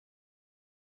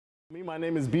My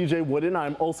name is BJ Wooden.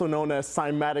 I'm also known as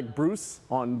Cymatic Bruce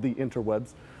on the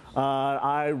interwebs.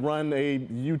 I run a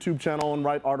YouTube channel and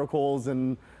write articles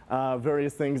and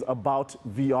various things about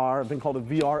VR. I've been called a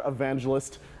VR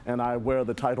Evangelist, and I wear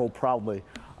the title proudly.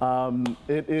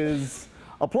 It is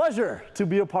a pleasure to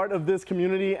be a part of this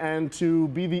community and to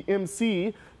be the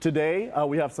MC today.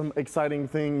 We have some exciting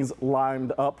things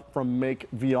lined up from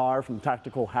Make VR, from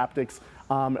Tactical Haptics,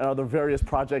 and other various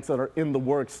projects that are in the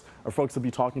works or folks to be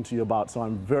talking to you about. So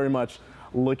I'm very much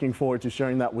looking forward to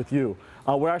sharing that with you.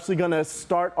 We're actually going to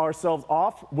start ourselves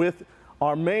off with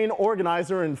our main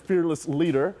organizer and fearless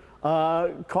leader,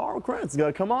 Karl Krantz.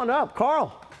 Come on up,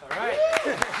 Karl. All right.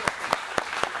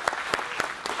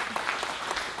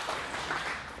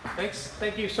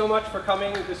 Thank you so much for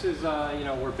coming. This is,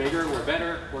 we're bigger, we're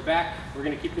better, we're back. We're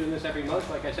going to keep doing this every month.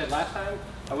 Like I said last time,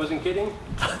 I wasn't kidding.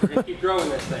 We're going to keep growing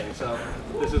this thing. So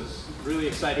this is really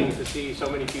exciting to see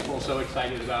so many people so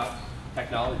excited about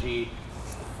technology.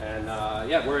 And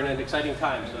yeah, we're in an exciting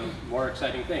time, so more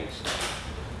exciting things.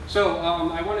 So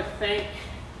I want to thank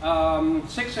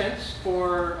 6 Sense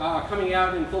for coming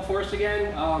out in full force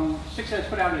again. 6 Sense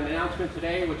put out an announcement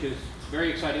today, which is very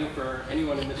exciting for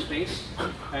anyone in this space,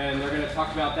 and they're going to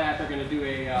talk about that. They're going to do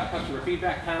a customer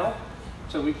feedback panel,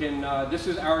 so we can. This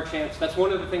is our chance. That's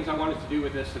one of the things I wanted to do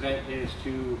with this event, is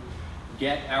to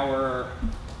get our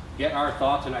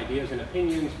thoughts and ideas and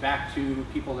opinions back to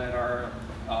people that are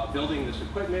building this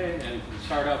equipment and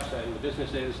startups and the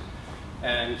businesses.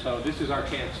 And so this is our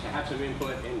chance to have some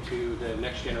input into the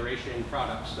next generation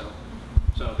products.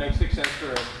 So thanks 6 Sense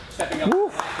for stepping up.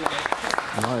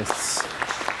 Nice.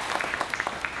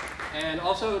 And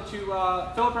also to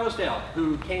Philip Rosedale,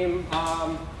 who came,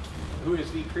 who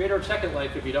is the creator of Second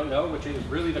Life, if you don't know, which is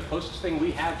really the closest thing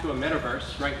we have to a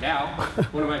metaverse right now,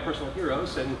 one of my personal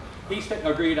heroes. And he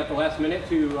agreed at the last minute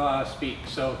to speak.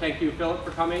 So thank you, Philip,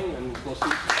 for coming, and we'll see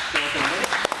Philip in a minute.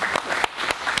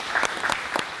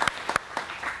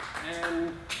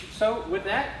 And so with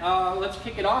that, let's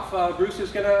kick it off. Bruce is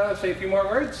going to say a few more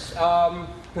words.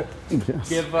 Yes.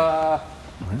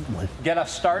 Get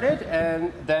us started,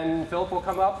 and then Philip will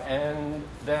come up, and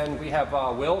then we have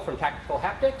Will from Tactical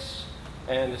Haptics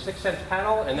and the 6 Sense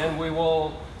panel, and then we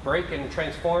will break and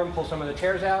transform, pull some of the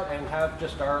chairs out, and have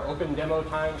just our open demo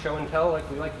time, show and tell, like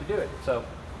we like to do it. So,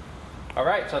 all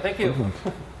right, so thank you.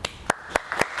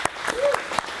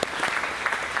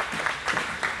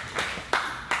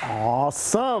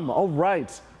 Awesome. All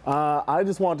right. I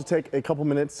just wanted to take a couple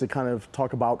minutes to kind of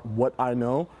talk about what I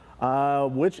know,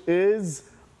 which is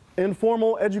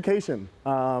informal education.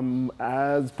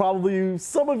 As probably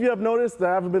some of you have noticed,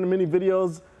 there haven't been many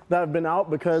videos that have been out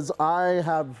because I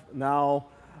have now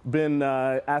been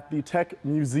at the Tech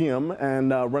Museum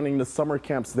and running the summer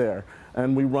camps there.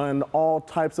 And we run all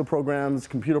types of programs: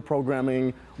 computer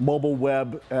programming, mobile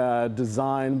web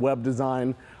design, web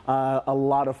design, a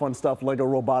lot of fun stuff, Lego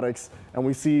robotics. And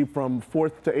we see from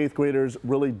 4th to 8th graders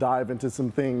really dive into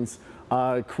some things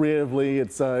creatively.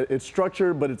 It's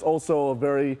structured, but it's also a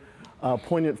very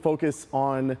poignant focus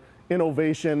on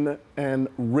innovation and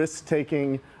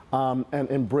risk-taking and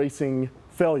embracing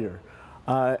failure.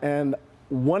 And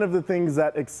one of the things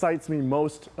that excites me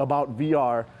most about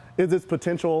VR is its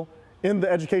potential in the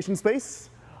education space.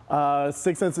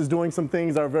 6 Sense is doing some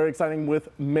things that are very exciting with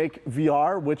Make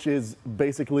VR, which is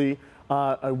basically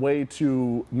a way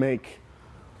to make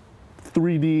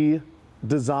 3D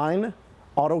design,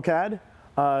 AutoCAD,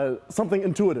 something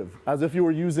intuitive, as if you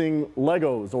were using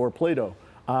Legos or Play-Doh,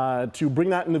 to bring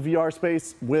that into VR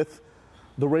space with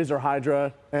the Razer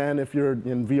Hydra, and if you're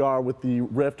in VR with the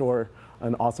Rift or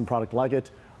an awesome product like it,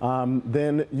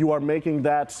 then you are making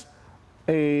that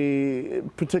a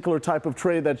particular type of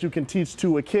trade that you can teach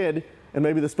to a kid in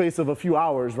maybe the space of a few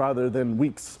hours rather than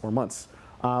weeks or months,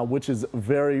 which is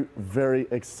very, very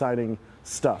exciting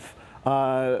stuff.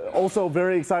 Also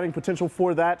very exciting potential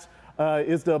for that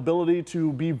is the ability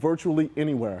to be virtually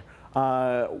anywhere.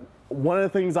 One of the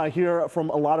things I hear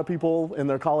from a lot of people in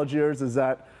their college years is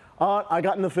that, I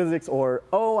got into physics, or,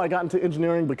 oh, I got into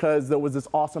engineering because there was this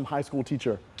awesome high school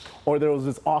teacher, or there was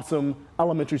this awesome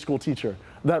elementary school teacher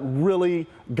that really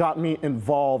got me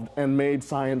involved and made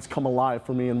science come alive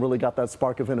for me and really got that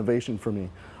spark of innovation for me.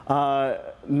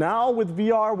 Now with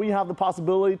VR, we have the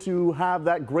possibility to have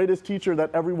that greatest teacher that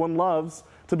everyone loves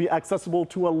to be accessible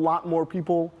to a lot more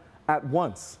people at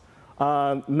once.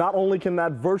 Not only can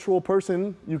that virtual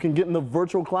person, you can get in the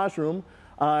virtual classroom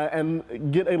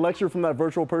and get a lecture from that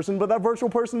virtual person, but that virtual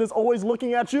person is always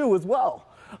looking at you as well,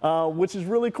 which is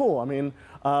really cool. I mean,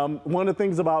 one of the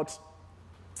things about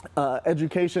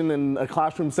education in a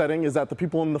classroom setting is that the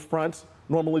people in the front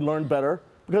normally learn better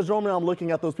Because normally I'm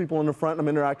looking at those people in the front, and I'm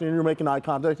interacting, and you're making eye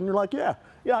contact, and you're like, yeah,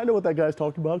 I know what that guy's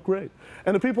talking about, great.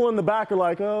 And the people in the back are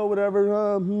like, oh,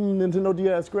 whatever, Nintendo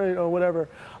DS, great, or whatever.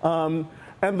 And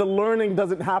the learning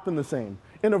doesn't happen the same.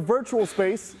 In a virtual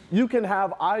space, you can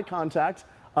have eye contact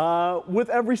with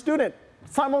every student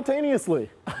simultaneously,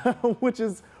 which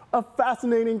is a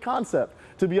fascinating concept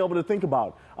to be able to think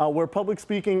about, where public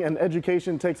speaking and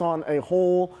education takes on a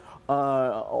whole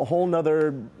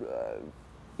nother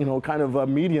kind of a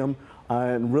medium,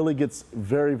 and really gets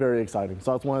very, very exciting.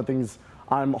 So that's one of the things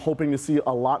I'm hoping to see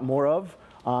a lot more of,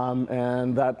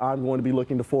 and that I'm going to be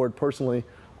looking forward personally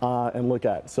and look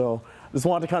at. So just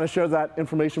wanted to kind of share that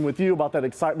information with you about that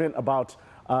excitement, about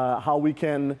how we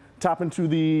can tap into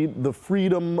the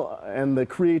freedom and the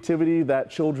creativity that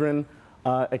children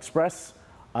express,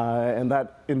 and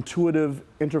that intuitive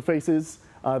interfaces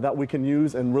that we can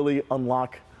use and really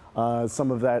unlock some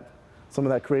of that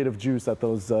creative juice that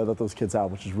those kids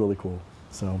have, which is really cool.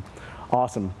 So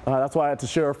awesome. That's why I had to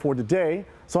share for today.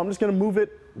 So I'm just going to move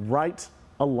it right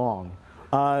along.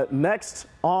 Next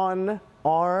on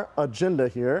our agenda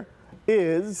here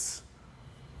is,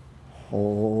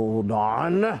 hold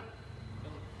on.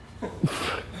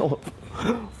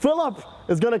 Philip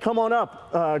is going to come on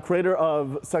up, creator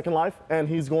of Second Life, and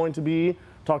he's going to be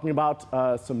talking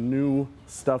about some new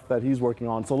stuff that he's working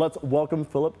on. So let's welcome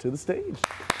Philip to the stage.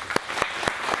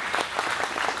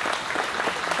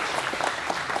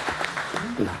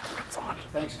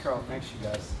 Thanks, Karl. Thanks, you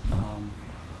guys.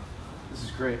 This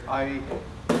is great. I've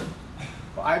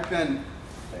been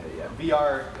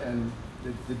VR, and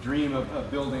the dream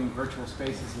of building virtual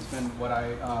spaces has been what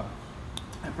I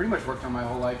pretty much worked on my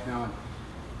whole life now.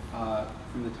 And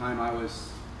from the time I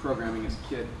was programming as a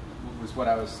kid, was what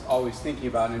I was always thinking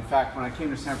about. And in fact, when I came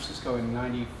to San Francisco in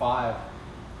 '95,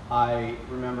 I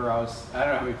remember I don't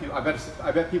know how many people,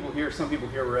 I bet people here, some people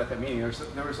here were at that meeting.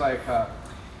 There was like a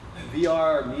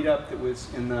VR Meetup that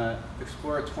was in the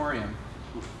Exploratorium.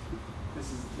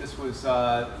 This was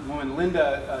woman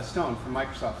Linda Stone from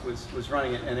Microsoft was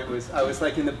running it, and I was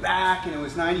like in the back, and it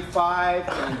was '95,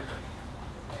 and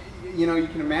you know, you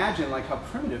can imagine like how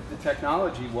primitive the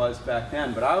technology was back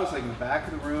then. But I was like in the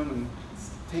back of the room and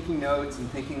taking notes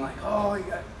and thinking like, oh, we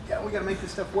got to make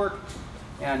this stuff work.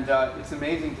 And it's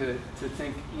amazing to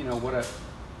think, you know, what a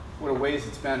ways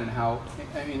it's been, and how,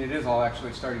 I mean, it is all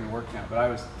actually starting to work now. But I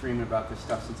was dreaming about this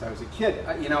stuff since I was a kid.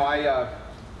 You know, I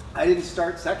didn't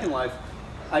start Second Life.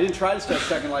 I didn't try to start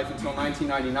Second Life until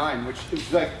 1999, which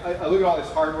is like, I look at all this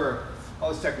hardware, all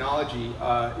this technology,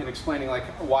 in explaining like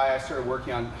why I started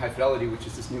working on High Fidelity, which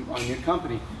is this new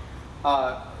company.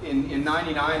 In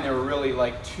 '99, there were really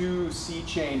like 2 sea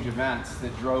change events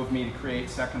that drove me to create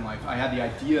Second Life. I had the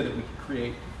idea that we could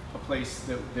create a place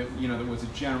that you know, that was a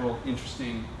general,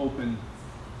 interesting, open,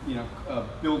 you know,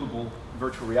 buildable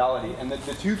virtual reality. And the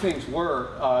 2 things were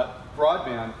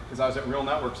broadband, because I was at Real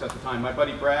Networks at the time. My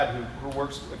buddy Brad, who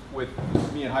works with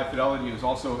me at High Fidelity, was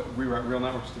also we were at Real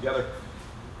Networks together.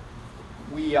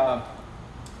 We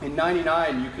in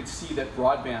 '99, you could see that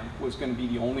broadband was going to be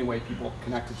the only way people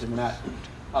connected to the net.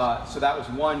 So that was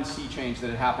one sea change that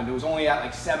had happened. It was only at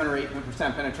like 7 or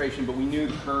 8% penetration, but we knew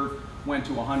the curve went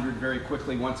to 100 very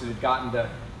quickly once it had gotten to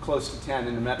close to 10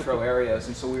 in the metro areas.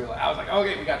 And so I was like,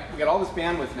 okay, we got all this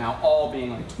bandwidth now, all being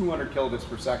like 200 kilobits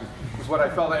per second, is what I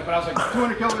felt like. But I was like,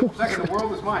 200 kilobits per second, the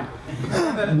world is mine.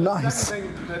 And the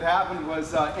second thing that happened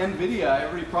was NVIDIA,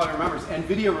 everybody probably remembers,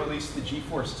 NVIDIA released the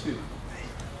GeForce 2.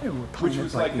 Which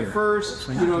was like the first,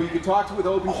 you know, you could talk to it with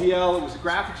OpenGL. It was a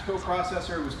graphics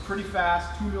coprocessor. It was pretty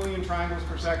fast, 2 million triangles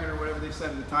per second or whatever they said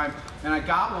at the time. And I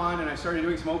got one, and I started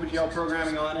doing some OpenGL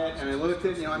programming on it. And I looked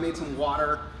at it, you know, I made some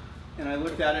water, and I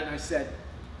looked at it, and I said,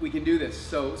 we can do this.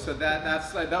 So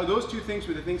those 2 things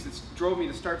were the things that drove me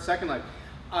to start Second Life.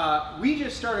 We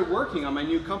just started working on my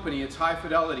new company. It's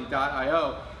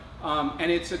highfidelity.io.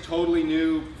 And it's a totally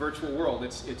new virtual world.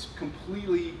 It's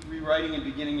completely rewriting and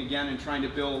beginning again and trying to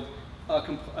build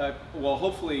well,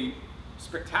 hopefully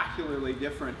spectacularly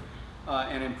different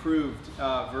and improved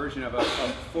version of a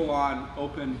full-on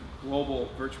open global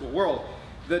virtual world.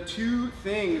 The 2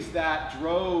 things that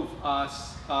drove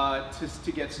us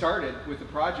to get started with the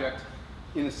project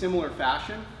in a similar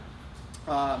fashion.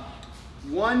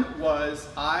 One was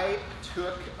I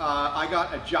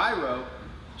got a gyro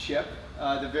chip.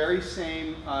 The very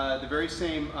same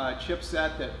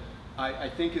chipset that I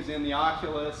think is in the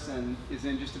Oculus and is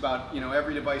in just about, you know,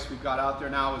 every device we've got out there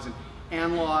now, is an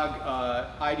analog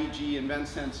IDG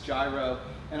InvenSense gyro,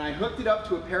 and I hooked it up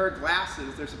to a pair of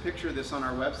glasses. There's a picture of this on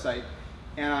our website,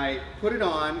 and I put it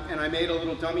on, and I made a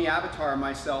little dummy avatar of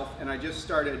myself, and I just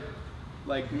started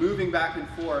like moving back and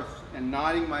forth and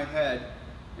nodding my head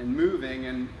and moving,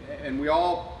 and we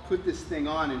all put this thing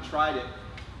on and tried it.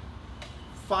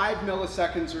 5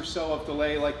 milliseconds or so of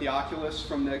delay, like the Oculus,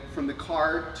 from the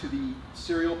card to the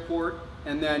serial port,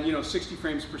 and then 60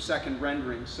 frames per second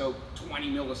rendering, so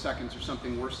 20 milliseconds or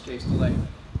something, worst case delay.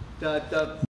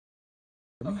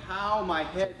 Of how my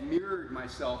head mirrored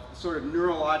myself, the sort of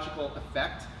neurological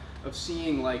effect of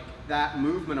seeing like that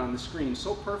movement on the screen,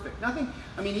 so perfect. Nothing,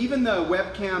 I mean, even the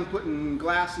webcam putting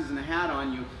glasses and a hat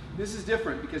on you, this is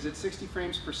different because at 60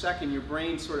 frames per second, your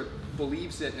brain sort of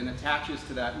believes it and attaches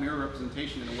to that mirror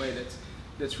representation in a way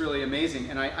that's really amazing.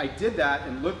 And I did that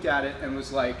and looked at it and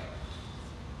was like,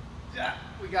 yeah,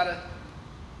 we gotta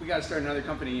start another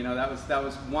company. That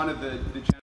was one of the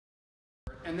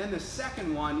and then the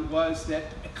second one was that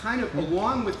kind of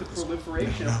along with the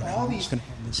proliferation of all these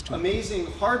amazing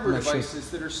hardware devices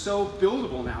that are so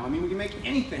buildable now. I mean, we can make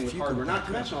anything with hardware, not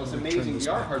to mention all this amazing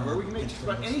VR hardware. We can make just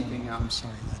about anything now.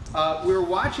 We were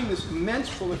watching this immense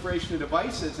proliferation of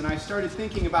devices, and I started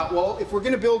thinking about, well, if we're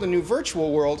going to build a new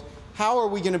virtual world, how are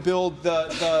we going to build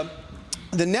the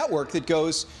network that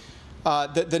goes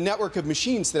the network of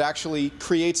machines that actually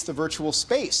creates the virtual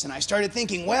space? And I started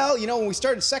thinking, well, when we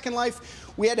started Second Life,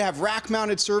 we had to have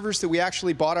rack-mounted servers that we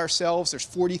actually bought ourselves. There's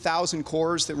 40,000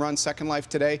 cores that run Second Life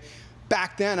today.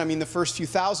 Back then, I mean, the first few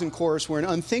thousand cores were an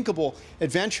unthinkable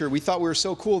adventure. We thought we were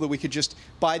so cool that we could just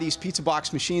buy these pizza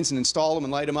box machines and install them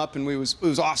and light them up, and it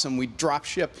was awesome. We'd drop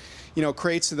ship,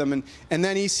 crates of them, and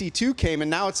then EC2 came,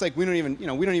 and now it's like we don't even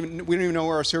know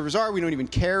where our servers are. We don't even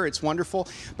care. It's wonderful.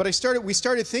 But we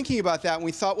started thinking about that, and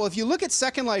we thought, well, if you look at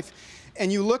Second Life, and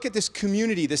you look at this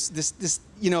community, this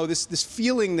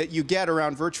feeling that you get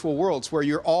around virtual worlds where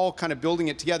you're all kind of building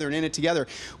it together and in it together,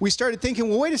 we started thinking,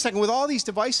 well, wait a second, with all these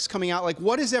devices coming out, like,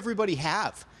 what does everybody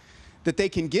have that they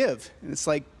can give? And it's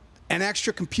like an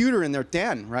extra computer in their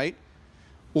den, right?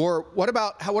 Or what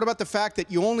about the fact that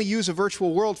you only use a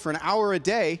virtual world for an hour a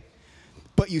day,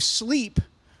 but you sleep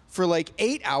for like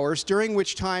 8 hours, during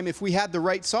which time, if we had the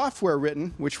right software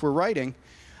written, which we're writing,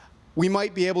 we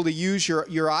might be able to use your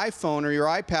iPhone or your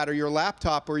iPad or your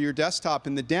laptop or your desktop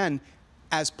in the den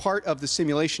as part of the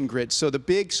simulation grid. So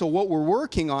what we're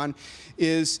working on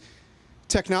is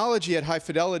technology at high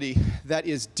fidelity that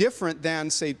is different than,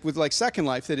 say, with like Second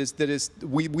Life,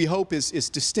 we hope is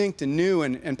distinct and new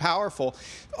and powerful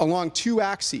along two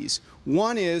axes.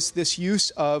 One is this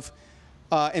use of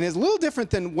and it's a little different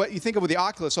than what you think of with the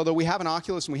Oculus, although we have an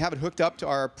Oculus and we have it hooked up to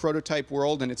our prototype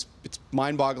world, and it's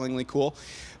mind-bogglingly cool.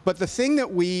 But the thing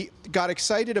that we got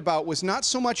excited about was not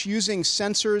so much using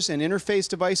sensors and interface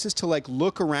devices to like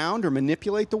look around or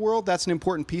manipulate the world. That's an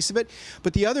important piece of it.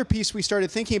 But the other piece we started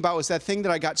thinking about was that thing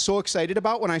that I got so excited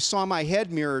about when I saw my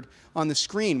head mirrored on the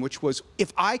screen, which was,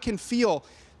 if I can feel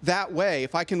that way,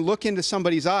 if I can look into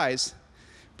somebody's eyes.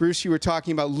 Bruce, you were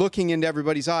talking about looking into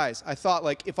everybody's eyes. I thought,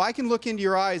 like, if I can look into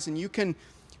your eyes and you can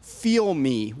feel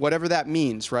me, whatever that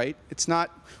means, right? It's not,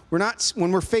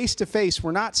 when we're face to face,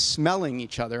 we're not smelling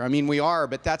each other. I mean, we are,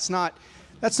 but that's not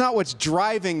what's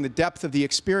driving the depth of the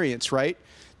experience, right?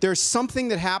 There's something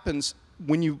that happens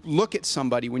when you look at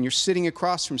somebody, when you're sitting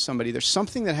across from somebody, there's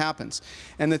something that happens.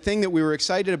 And the thing that we were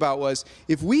excited about was,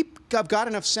 if we have got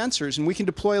enough sensors and we can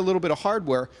deploy a little bit of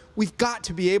hardware, we've got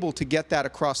to be able to get that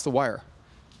across the wire.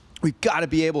 We've got to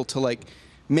be able to, like,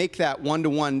 make that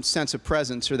one-to-one sense of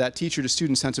presence, or that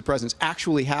teacher-to-student sense of presence,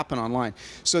 actually happen online.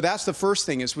 So that's the first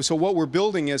thing. So what we're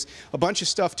building is a bunch of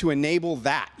stuff to enable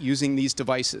that using these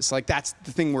devices. Like, that's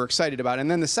the thing we're excited about. And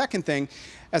then the second thing,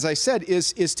 as I said,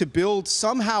 is to build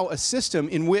somehow a system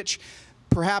in which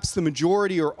perhaps the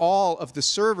majority or all of the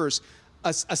servers,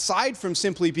 aside from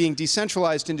simply being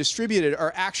decentralized and distributed,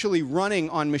 are actually running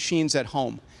on machines at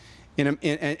home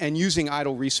and using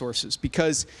idle resources.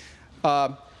 Because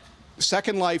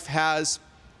Second Life has,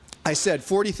 I said,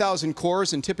 40,000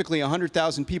 cores and typically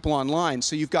 100,000 people online.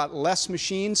 So you've got less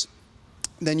machines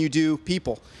than you do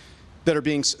people that are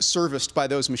being serviced by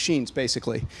those machines,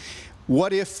 basically.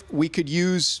 What if we could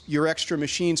use your extra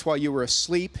machines while you were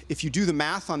asleep? If you do the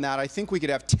math on that, I think we could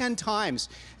have 10 times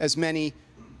as many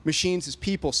machines as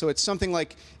people. So it's something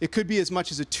like, it could be as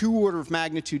much as a 2 order of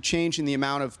magnitude change in the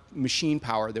amount of machine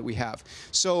power that we have.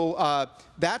 So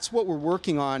that's what we're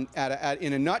working on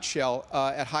in a nutshell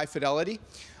at high fidelity.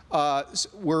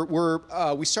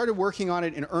 We started working on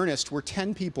it in earnest. We're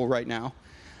 10 people right now.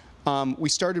 We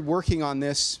started working on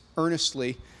this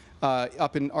earnestly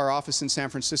up in our office in San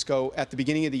Francisco at the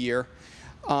beginning of the year.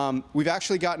 We've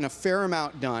actually gotten a fair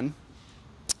amount done,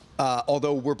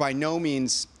 although we're by no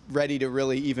means ready to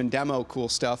really even demo cool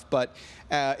stuff. But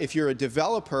if you're a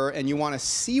developer and you want to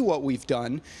see what we've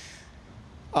done,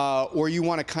 or you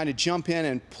want to kind of jump in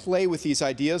and play with these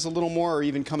ideas a little more, or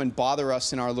even come and bother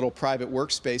us in our little private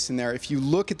workspace in there, if you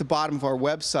look at the bottom of our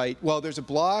website, well, there's a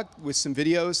blog with some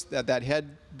videos, that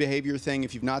head behavior thing.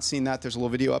 If you've not seen that, there's a little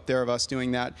video up there of us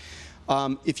doing that.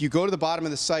 If you go to the bottom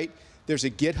of the site, there's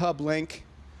a GitHub link,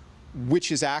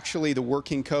 which is actually the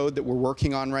working code that we're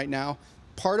working on right now.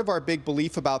 Part of our big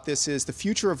belief about this is the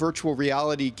future of virtual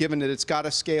reality, given that it's got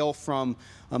to scale from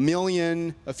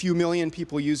a few million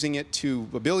people using it to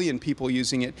a billion people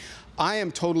using it. I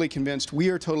am totally convinced, we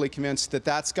are totally convinced, that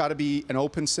that's got to be an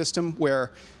open system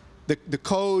where the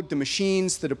code, the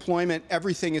machines, the deployment,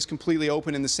 everything is completely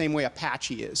open in the same way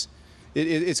Apache is.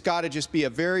 It's got to just be a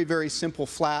very, very simple,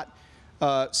 flat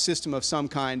system of some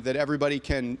kind that everybody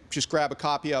can just grab a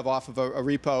copy of off of a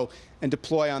repo and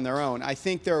deploy on their own. I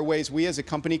think there are ways we as a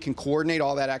company can coordinate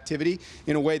all that activity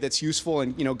in a way that's useful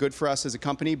and good for us as a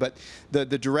company, but the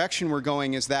direction we're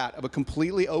going is that of a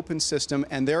completely open system,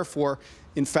 and therefore,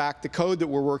 in fact, the code that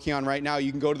we're working on right now, you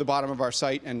can go to the bottom of our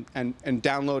site and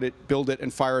download it, build it,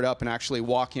 and fire it up and actually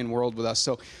walk in world with us.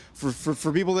 So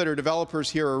for people that are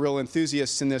developers here or real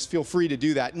enthusiasts in this, feel free to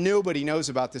do that. Nobody knows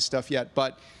about this stuff yet,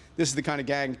 but this is the kind of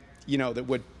gang, that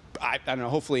would, I don't know,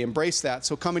 hopefully embrace that.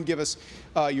 So come and give us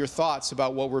your thoughts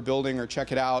about what we're building, or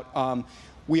check it out.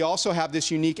 We also have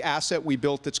this unique asset we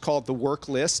built that's called the work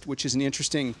list, which is an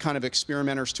interesting kind of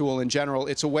experimenter's tool in general.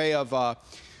 It's a way of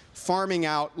farming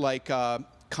out like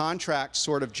contract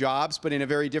sort of jobs, but in a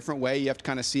very different way. You have to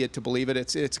kind of see it to believe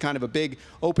it. It's kind of a big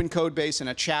open code base and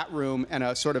a chat room and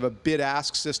a sort of a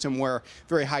bid-ask system where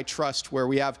very high trust, where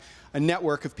we have a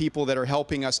network of people that are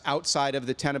helping us outside of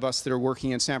the 10 of us that are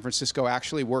working in San Francisco,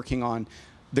 actually working on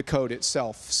the code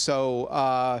itself.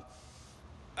 So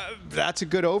that's a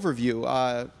good overview.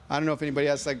 I don't know if anybody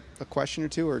has like a question or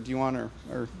two, or do you want or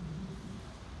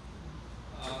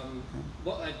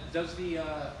well, does the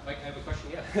Mike, I have a question.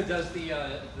 Yeah, does the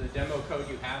demo code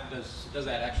you have, does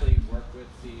that actually work with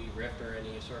the Rift or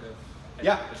any sort of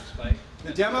display?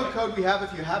 The demo code we have,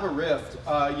 if you have a Rift,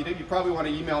 you probably want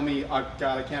to email me. God,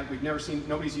 I can't. We've never seen.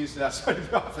 Nobody's used it outside of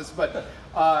the office. But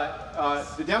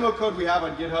the demo code we have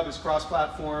on GitHub is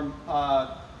cross-platform.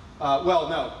 Well,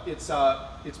 no, it's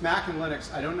Mac and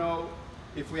Linux. I don't know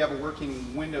if we have a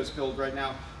working Windows build right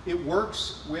now. It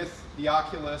works with the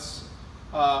Oculus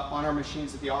on our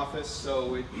machines at the office,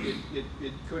 so it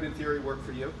could, in theory, work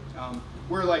for you.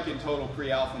 We're like in total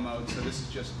pre-alpha mode, so this is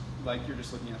just like you're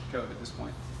just looking at the code at this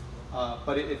point.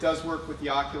 But it does work with the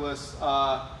Oculus.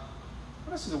 What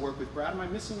else does it work with, Brad? Am I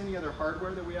missing any other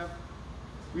hardware that we have?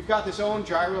 We've got this own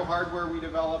gyro hardware we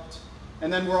developed,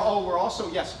 and then we're also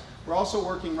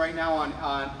working right now on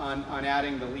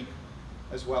adding the leap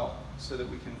as well, so that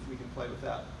we can play with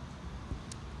that.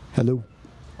 Hello.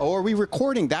 Oh, are we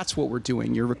recording? That's what we're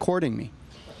doing. You're recording me.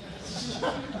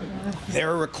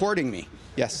 They're recording me.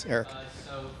 Yes, Eric.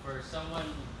 So for someone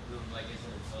who isn't a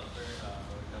developer or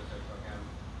knows their program,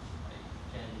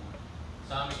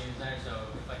 so I'm a game designer, so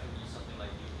if I can use something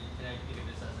like you, can I think of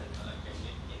this as an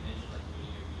image like Uni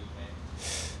or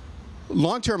UDK?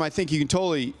 Long term, I think you can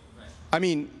totally. Right. I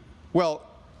mean, well,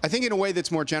 I think in a way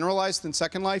that's more generalized than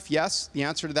Second Life, yes. The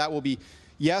answer to that will be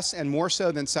yes, and more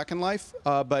so than Second Life,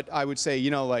 but I would say,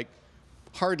 like,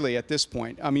 hardly at this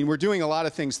point. I mean, we're doing a lot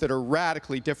of things that are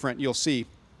radically different, you'll see,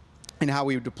 in how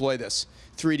we deploy this.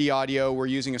 3D audio, we're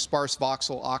using a sparse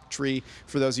voxel octree,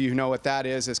 for those of you who know what that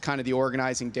is, as kind of the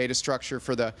organizing data structure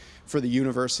for the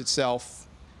universe itself,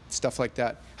 stuff like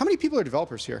that. How many people are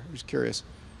developers here? I'm just curious.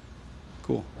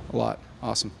 Cool, a lot,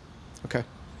 awesome. Okay,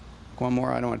 one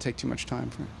more, I don't want to take too much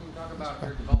time. Can you talk about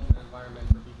your development environment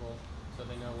for people so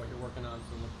they know what you're working on,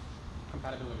 so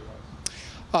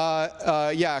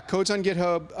compatibility-wise? Yeah, code's on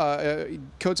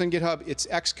GitHub. It's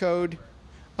Xcode,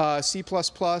 C++.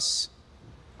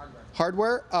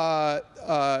 Hardware. Not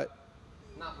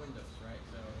Windows, right?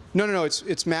 So No.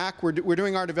 It's Mac. We're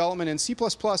doing our development in C++ on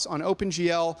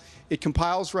OpenGL. It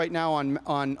compiles right now on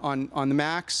the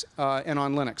Macs and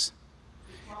on Linux.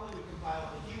 Probably would compile.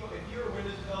 If you're a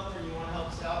Windows developer and you want to help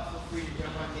us out, feel free to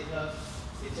jump on GitHub.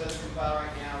 It does compile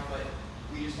right now, but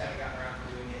we just haven't gotten around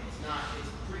to doing it. It's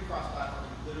pretty cross-platform.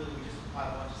 Literally, we just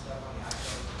compiled a bunch of stuff on the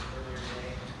iPhone earlier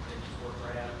today that just worked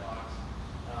right out of the box.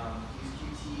 Use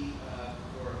Qt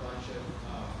for a bunch of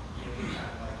any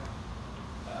kind of like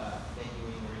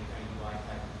menuing or any kind of UI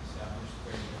type of stuff, which is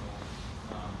very minimal.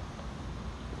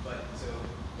 But so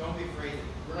don't be afraid.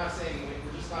 We're not saying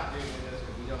we're just not doing Windows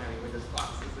because we don't have any Windows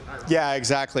boxes in our Yeah,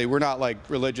 exactly. We're not like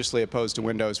religiously opposed to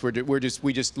Windows.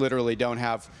 We just literally don't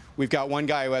have. We've got one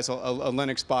guy who has a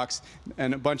Linux box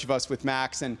and a bunch of us with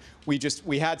Macs, and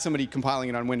we had somebody compiling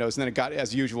it on Windows, and then it got,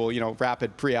 as usual,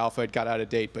 rapid pre-alpha. It got out of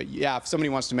date. But yeah, if somebody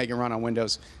wants to make it run on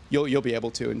Windows, you'll be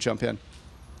able to and jump in.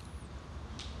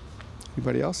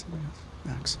 Anybody else?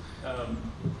 Max.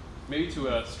 Maybe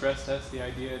to stress test the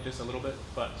idea just a little bit,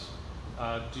 but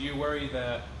do you worry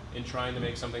that in trying to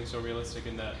make something so realistic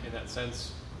in that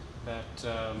sense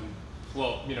that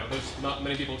well, there's not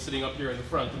many people sitting up here in the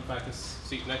front. In fact, this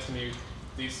seat next to me,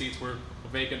 these seats were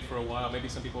vacant for a while. Maybe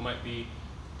some people might be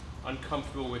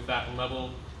uncomfortable with that level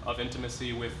of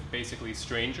intimacy with basically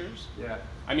strangers. Yeah.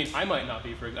 I mean, I might not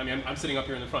be. I'm sitting up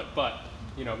here in the front, but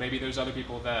maybe there's other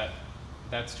people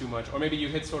that's too much, or maybe you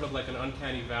hit sort of like an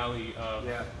uncanny valley of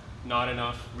not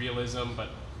enough realism, but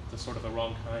sort of the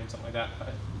wrong kind, something like that.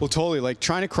 Well, totally. Like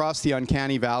trying to cross the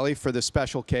uncanny valley for the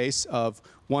special case of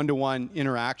one-to-one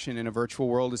interaction in a virtual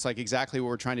world is like exactly what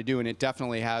we're trying to do, and it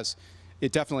definitely has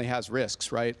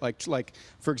risks, right? Like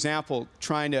for example,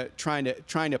 trying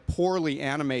to poorly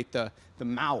animate the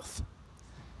mouth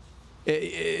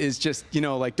is just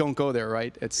like don't go there,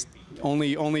 right? It's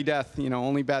only death,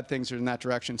 only bad things are in that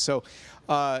direction. So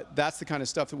that's the kind of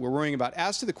stuff that we're worrying about.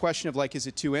 As to the question of like, is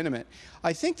it too intimate?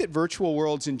 I think that virtual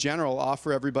worlds in general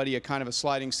offer everybody a kind of a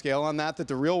sliding scale on that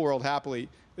the real world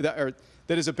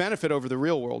that is a benefit over the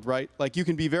real world, right? Like you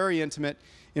can be very intimate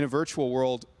in a virtual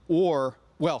world, or,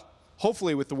 well,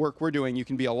 hopefully with the work we're doing, you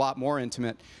can be a lot more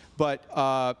intimate,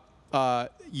 but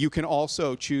you can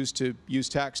also choose to use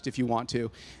text if you want to.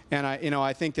 And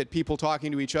I think that people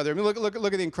talking to each other, I mean, look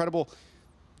at the incredible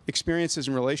experiences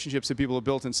and relationships that people have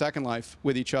built in Second Life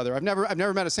with each other. I've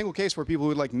never met a single case where people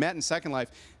who like met in Second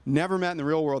Life never met in the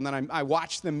real world, and then I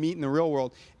watched them meet in the real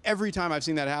world. Every time I've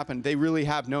seen that happen, they really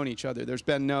have known each other. There's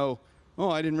been no, oh,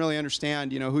 I didn't really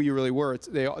understand, who you really were.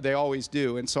 They always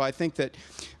do. And so I think that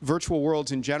virtual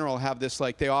worlds in general have this,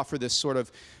 like, they offer this sort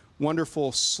of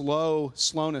wonderful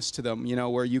slowness to them,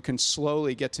 where you can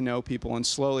slowly get to know people and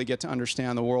slowly get to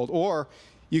understand the world, or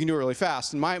you can do it really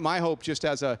fast. And my hope, just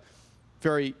as a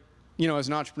very, as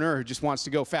an entrepreneur who just wants to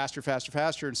go faster, faster,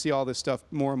 faster and see all this stuff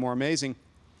more and more amazing,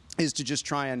 is to just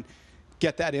try and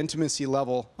get that intimacy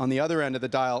level on the other end of the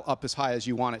dial up as high as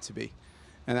you want it to be.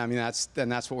 And I mean, that's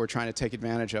what we're trying to take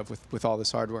advantage of with all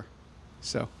this hardware.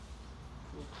 So.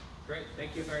 Great,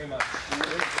 thank you very much.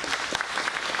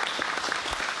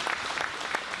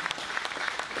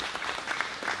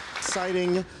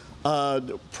 Exciting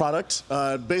product.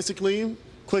 Basically,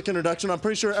 quick introduction. I'm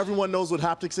pretty sure everyone knows what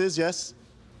haptics is, yes?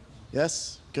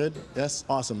 Yes? Good? Yes?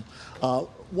 Awesome.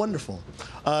 Wonderful.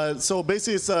 So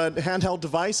basically, it's a handheld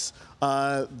device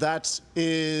that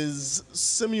is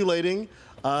simulating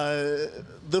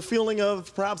the feeling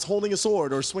of perhaps holding a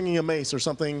sword or swinging a mace or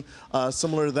something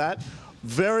similar to that.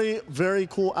 Very, very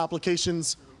cool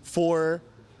applications for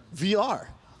VR.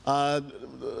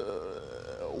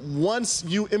 Once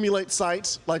you emulate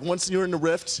sight, like once you're in the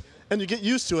Rift, and you get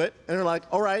used to it, and you're like,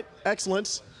 all right,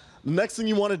 excellent. The next thing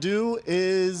you want to do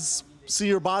is see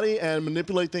your body and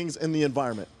manipulate things in the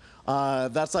environment.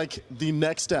 That's like the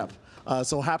next step.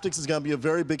 So haptics is going to be a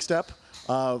very big step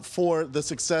for the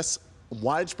success,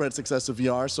 widespread success of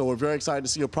VR. So we're very excited to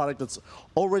see a product that's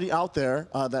already out there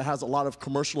that has a lot of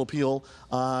commercial appeal,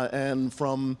 and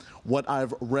from what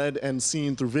I've read and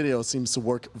seen through video, seems to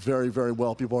work very, very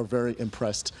well. People are very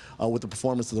impressed with the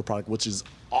performance of the product, which is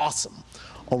awesome.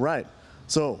 All right,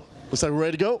 so looks like we're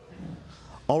ready to go.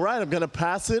 All right, I'm going to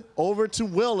pass it over to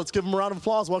Will. Let's give him a round of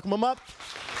applause. Welcome him up.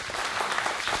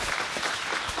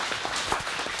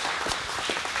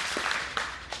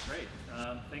 Great.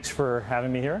 Thanks for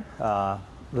having me here.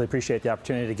 Really appreciate the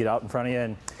opportunity to get out in front of you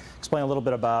and explain a little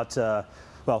bit about,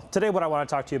 well, today what I want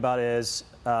to talk to you about is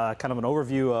kind of an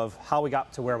overview of how we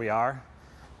got to where we are,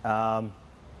 kind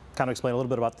of explain a little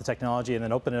bit about the technology, and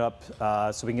then open it up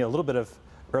so we can get a little bit of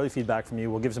early feedback from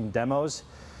you. We'll give some demos,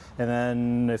 and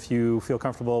then if you feel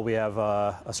comfortable, we have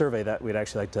a survey that we'd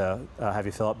actually like to have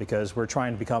you fill out, because we're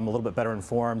trying to become a little bit better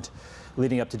informed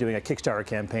leading up to doing a Kickstarter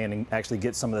campaign and actually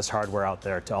get some of this hardware out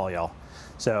there to all y'all.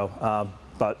 So,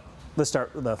 but let's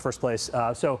start with the first place.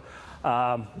 I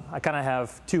kind of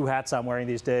have two hats I'm wearing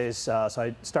these days. So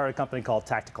I started a company called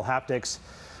Tactical Haptics.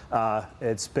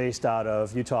 It's based out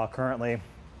of Utah currently.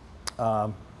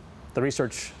 The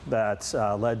research that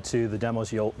led to the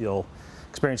demos you'll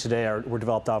experience today were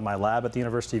developed out of my lab at the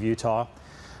University of Utah.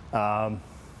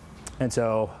 And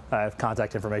so I have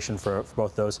contact information for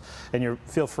both those. And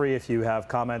feel free, if you have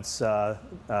comments, to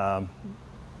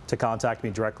contact me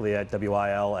directly at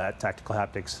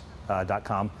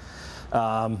wil@tacticalhaptics.com.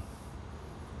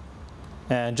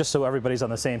 And just so everybody's on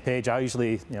the same page, I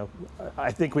usually,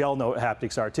 I think we all know what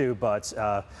haptics are too, but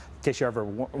in case you're ever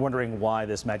wondering why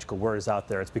this magical word is out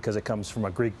there, it's because it comes from a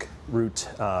Greek root,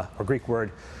 or Greek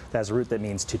word that has a root that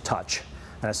means to touch.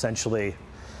 And essentially,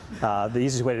 the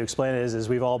easiest way to explain it is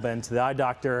we've all been to the eye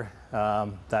doctor.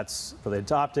 That's related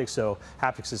to optics, so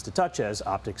haptics is to touch as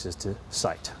optics is to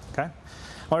sight, okay?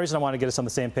 One reason I want to get us on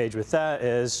the same page with that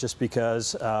is just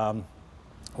because we're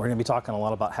going to be talking a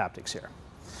lot about haptics here.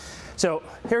 So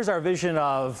here's our vision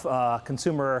of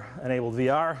consumer-enabled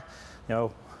VR.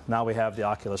 Now we have the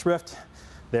Oculus Rift.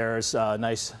 There's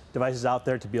nice devices out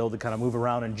there to be able to kind of move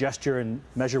around and gesture and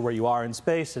measure where you are in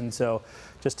space. And so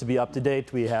just to be up to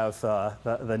date, we have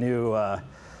the new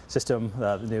system,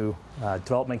 the new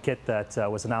development kit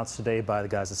that was announced today by the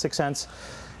guys at 6 Sense.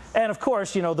 And of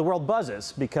course, the world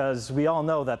buzzes because we all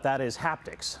know that that is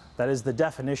haptics. That is the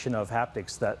definition of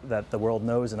haptics that the world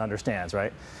knows and understands,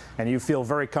 right? And you feel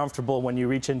very comfortable when you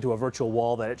reach into a virtual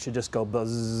wall that it should just go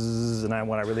buzz, and then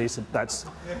when I release it, that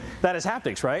is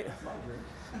haptics, right?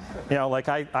 Like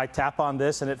I tap on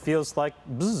this and it feels like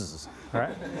buzz,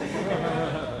 right?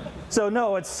 So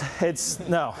no,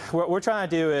 no. What we're trying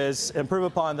to do is improve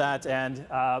upon that, and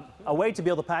a way to be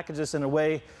able to package this in a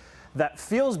way that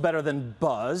feels better than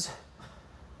buzz,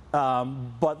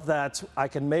 but that I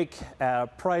can make at a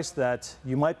price that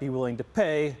you might be willing to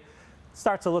pay,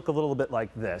 starts to look a little bit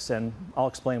like this, and I'll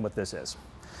explain what this is.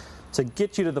 To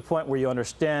get you to the point where you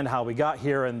understand how we got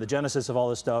here and the genesis of all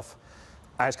this stuff,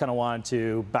 I just kind of wanted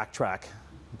to backtrack.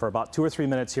 For about 2 or 3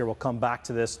 minutes here, we'll come back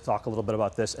to this, talk a little bit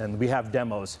about this, and we have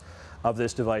demos of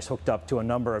this device hooked up to a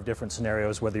number of different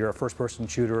scenarios, whether you're a first-person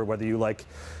shooter, whether you like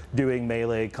doing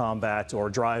melee combat or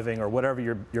driving or whatever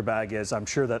your bag is. I'm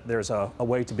sure that there's a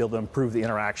way to be able to improve the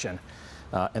interaction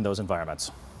in those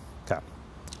environments. Okay.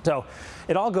 So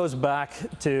it all goes back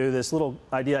to this little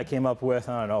idea I came up with,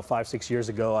 I don't know, 5, 6 years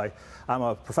ago. I'm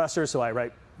a professor, so I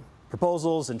write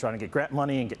proposals and trying to get grant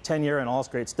money and get tenure and all this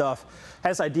great stuff. I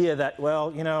had this idea that,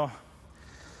 well,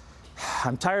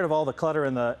 I'm tired of all the clutter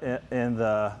in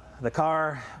the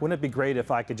car. Wouldn't it be great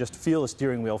if I could just feel the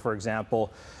steering wheel, for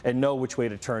example, and know which way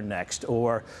to turn next?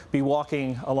 Or be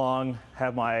walking along,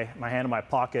 have my hand in my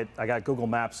pocket. I got Google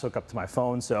Maps hooked up to my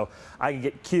phone, so I can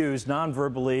get cues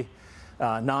non-verbally,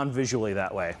 non-visually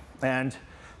that way. And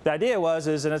the idea was,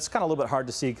 and it's kind of a little bit hard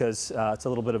to see because it's a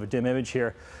little bit of a dim image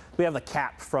here. We have the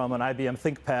cap from an IBM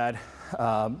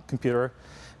ThinkPad computer,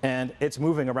 and it's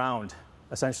moving around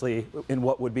essentially in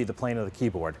what would be the plane of the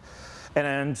keyboard.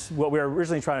 And what we were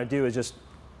originally trying to do is just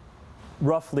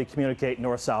roughly communicate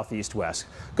north, south, east, west.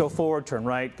 Go forward, turn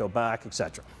right, go back,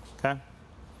 etc. Okay?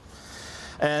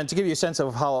 And to give you a sense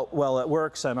of how well it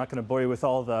works, I'm not going to bore you with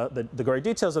all the gory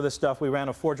details of this stuff. We ran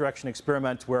a 4-direction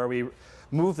experiment where we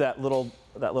moved that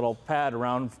little pad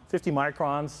around 50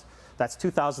 microns. That's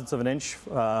 2/1000ths of an inch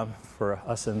for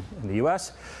us in the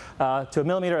US. To a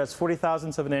millimeter, that's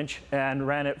 40/1000ths of an inch, and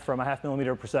ran it from a 0.5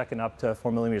 millimeter per second up to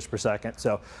 4 millimeters per second.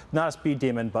 So not a speed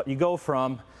demon, but you go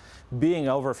from being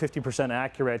over 50%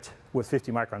 accurate with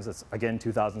 50 microns, that's again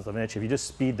 2/1000ths of an inch. If you just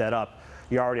speed that up,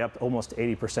 you're already up to almost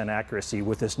 80% accuracy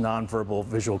with this nonverbal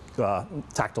visual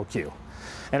tactile cue.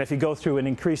 And if you go through and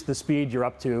increase the speed, you're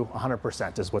up to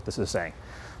 100% is what this is saying.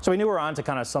 So we knew we were on to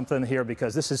kind of something here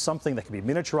because this is something that can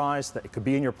be miniaturized, that it could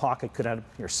be in your pocket, could end up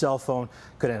in your cell phone,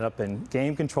 could end up in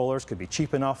game controllers, could be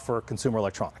cheap enough for consumer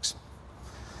electronics.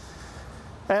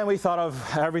 And we thought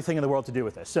of everything in the world to do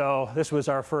with this. So this was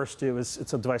our first,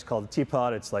 it's a device called a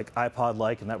T-Pod. It's like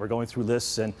iPod-like in that we're going through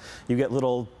lists and you get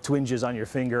little twinges on your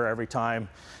finger every time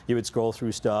you would scroll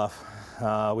through stuff.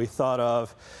 We thought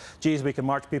of, geez, we can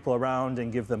march people around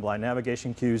and give them blind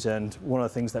navigation cues, and one of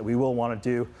the things that we will want to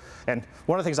do, and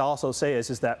one of the things I'll also say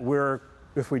is that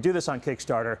if we do this on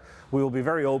Kickstarter, we will be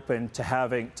very open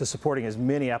to supporting as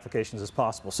many applications as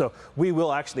possible. So we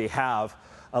will actually have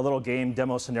a little game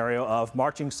demo scenario of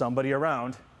marching somebody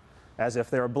around as if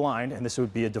they're blind, and this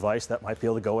would be a device that might be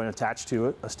able to go and attach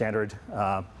to a standard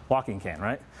walking can,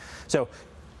 right? So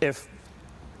if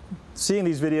seeing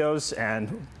these videos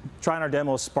and trying our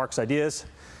demos sparks ideas,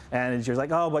 and you're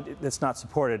like, oh, but it's not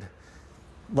supported,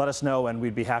 let us know and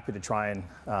we'd be happy to try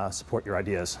and support your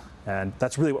ideas. And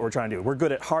that's really what we're trying to do. We're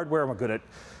good at hardware, we're good at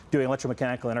doing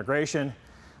electromechanical integration.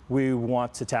 We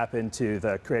want to tap into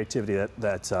the creativity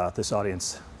that this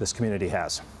audience, this community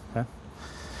has. Okay?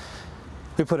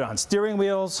 We put it on steering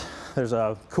wheels. There's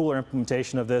a cooler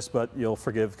implementation of this, but you'll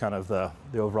forgive kind of the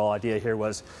overall idea here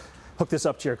was hook this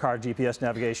up to your car GPS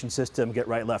navigation system, get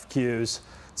right-left cues,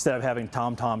 instead of having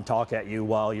TomTom talk at you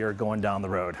while you're going down the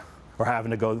road, or having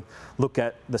to go look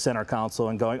at the center console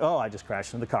and going, oh, I just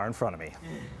crashed into the car in front of me.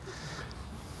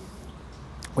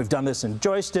 We've done this in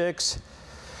joysticks.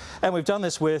 And we've done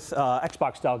this with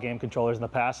Xbox-style game controllers in the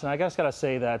past, and I just got to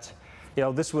say that,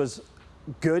 this was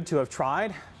good to have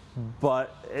tried,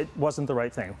 but it wasn't the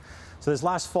right thing. So this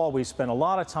last fall, we spent a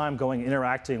lot of time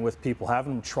interacting with people,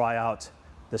 having them try out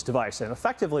this device. And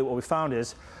effectively, what we found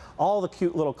is all the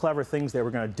cute little clever things they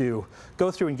were going to do, go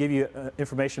through and give you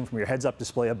information from your heads-up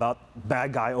display about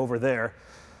bad guy over there.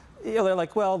 They're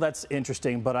like, well, that's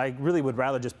interesting, but I really would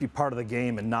rather just be part of the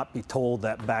game and not be told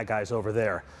that bad guy's over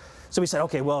there. So we said,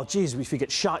 okay, well, geez, if you get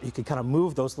shot, you could kind of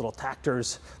move those little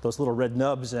tactors, those little red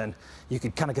nubs, and you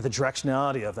could kind of get the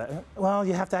directionality of that. Well,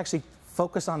 you have to actually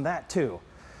focus on that too.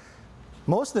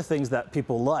 Most of the things that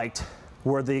people liked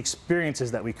were the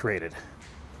experiences that we created.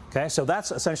 Okay, so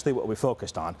that's essentially what we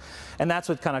focused on. And that's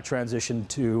what kind of transitioned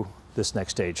to this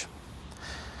next stage.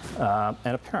 And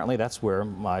apparently that's where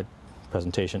my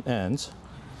presentation ends.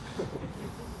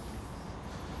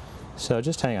 So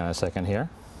just hang on a second here.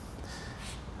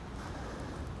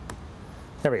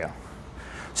 There we go.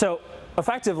 So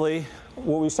effectively,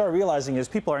 what we started realizing is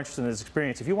people are interested in this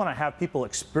experience. If you want to have people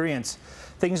experience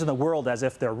things in the world as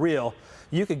if they're real,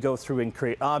 you could go through and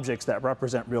create objects that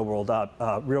represent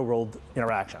real-world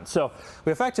interactions. So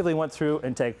we effectively went through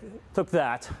and took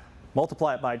that,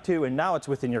 multiply it by 2, and now it's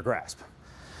within your grasp.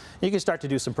 You can start to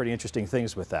do some pretty interesting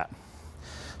things with that.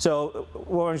 So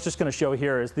what I was just going to show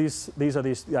here is these are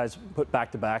these guys put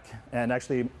back to back, and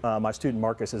actually my student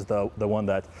Marcus is the one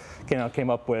that came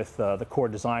up with the core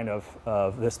design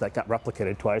of this that got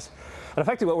replicated twice. And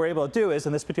effectively what we're able to do is,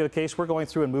 in this particular case, we're going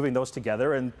through and moving those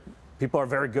together, and people are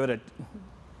very good at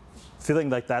feeling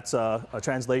like that's a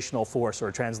translational force or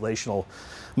a translational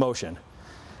motion.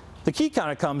 The key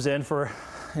kind of comes in for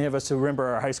any of us who remember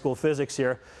our high school physics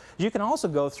here. You can also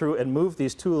go through and move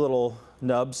these two little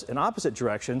nubs in opposite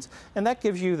directions, and that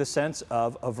gives you the sense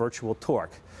of a virtual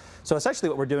torque. So essentially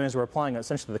what we're doing is we're applying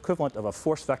essentially the equivalent of a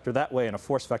force vector that way and a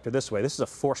force vector this way. This is a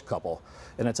force couple,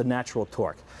 and it's a natural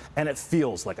torque. And it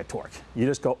feels like a torque. You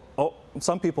just go, oh,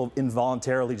 some people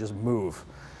involuntarily just move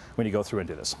when you go through and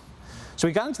do this. So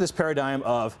we got into this paradigm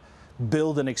of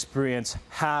build an experience,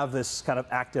 have this kind of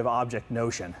active object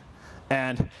notion.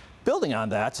 And building on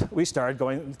that, we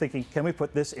started thinking, can we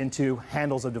put this into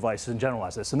handles of devices and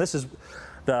generalize this? And this is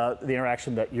the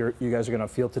interaction that you guys are going to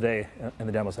feel today in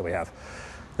the demos that we have.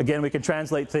 Again, we can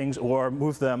translate things or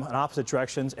move them in opposite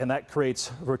directions, and that creates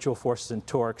virtual forces and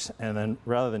torques. And then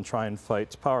rather than try and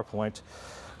fight PowerPoint,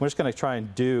 what we're just going to try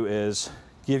and do is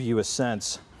give you a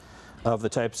sense of the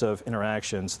types of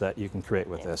interactions that you can create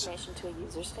with this. Information to a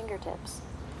user's fingertips.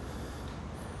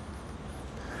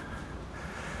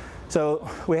 So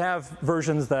we have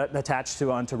versions that attach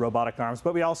onto robotic arms,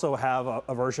 but we also have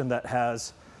a version that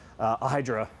has a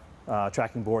Hydra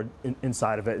tracking board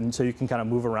inside of it, and so you can kind of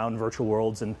move around virtual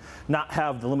worlds and not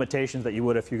have the limitations that you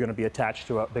would if you're going to be attached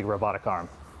to a big robotic arm.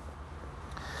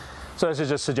 So this is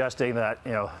just suggesting that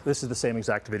this is the same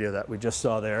exact video that we just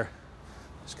saw there.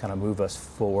 Just kind of move us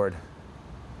forward.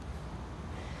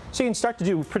 So you can start to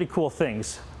do pretty cool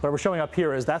things. What we're showing up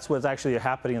here is that's what's actually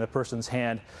happening in the person's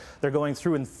hand. They're going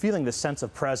through and feeling the sense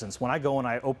of presence. When I go and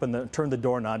I turn the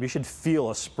doorknob, you should feel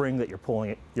a spring that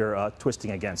you're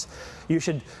twisting against. You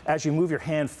should, as you move your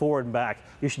hand forward and back,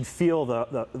 you should feel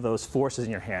those forces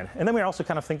in your hand. And then we're also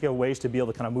kind of thinking of ways to be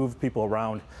able to kind of move people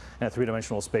around in a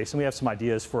three-dimensional space. And we have some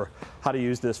ideas for how to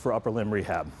use this for upper limb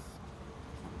rehab.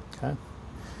 Okay.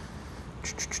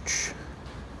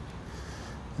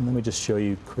 And let me just show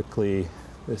you quickly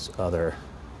this other.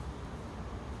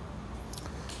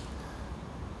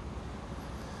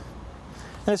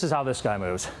 And this is how this guy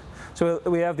moves. So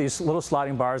we have these little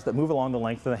sliding bars that move along the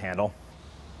length of the handle.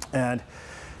 And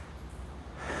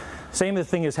same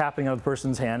thing is happening on the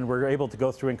person's hand. We're able to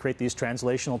go through and create these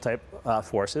translational type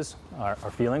forces, our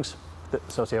feelings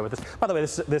associated with this. By the way,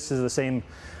 this is the same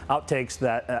outtakes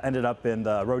that ended up in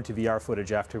the Road to VR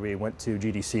footage after we went to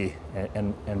GDC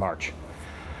in March.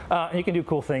 And you can do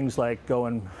cool things like go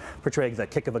and portray the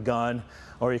kick of a gun,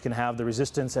 or you can have the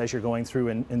resistance as you're going through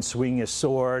and swinging a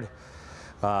sword,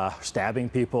 stabbing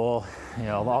people,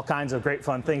 all kinds of great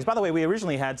fun things. By the way, we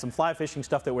originally had some fly fishing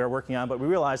stuff that we were working on, but we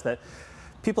realized that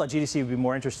people at GDC would be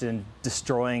more interested in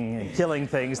destroying and killing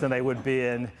things than they would be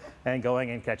in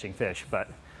going and catching fish. But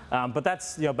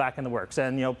that's back in the works,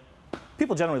 and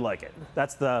people generally like it.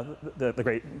 That's the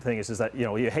great thing is that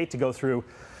you hate to go through.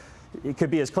 It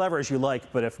could be as clever as you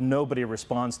like, but if nobody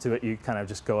responds to it, you kind of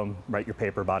just go and write your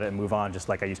paper about it and move on, just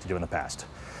like I used to do in the past.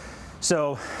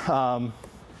 So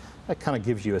that kind of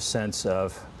gives you a sense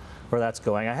of where that's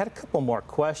going. I had a couple more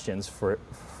questions for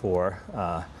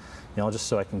just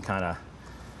so I can kind of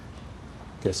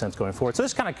get a sense going forward. So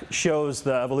this kind of shows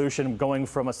the evolution going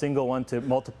from a single one to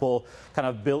multiple, kind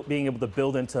of being able to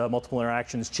build into multiple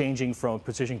interactions, changing from a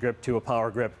precision grip to a power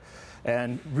grip.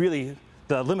 And really,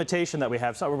 the limitation that we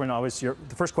have, so everyone always, the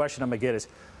first question I'm going to get is,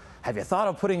 have you thought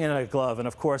of putting in a glove? And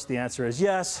of course, the answer is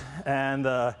yes. And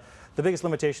the biggest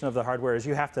limitation of the hardware is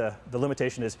the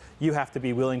limitation is you have to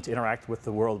be willing to interact with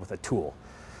the world with a tool.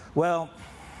 Well,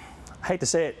 I hate to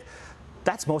say it,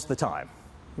 that's most of the time.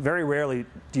 Very rarely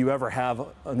do you ever have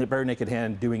a bare naked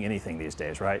hand doing anything these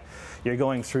days, right? You're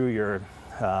going through your,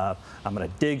 I'm going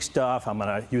to dig stuff, I'm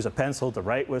going to use a pencil to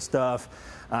write with stuff,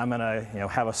 I'm going to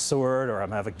have a sword, or I'm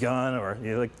going to have a gun, or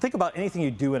like, think about anything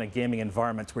you do in a gaming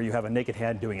environment where you have a naked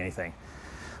hand doing anything.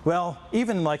 Well,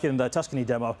 even like in the Tuscany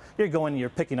demo, you're going, you're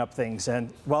picking up things,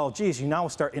 and well, geez, you now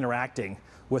start interacting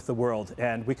with the world,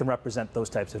 and we can represent those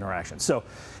types of interactions. So,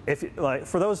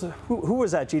 for those who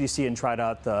was at GDC and tried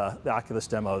out the Oculus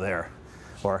demo there,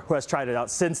 or who has tried it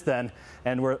out since then,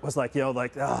 and was like,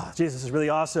 oh, geez, this is really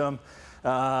awesome.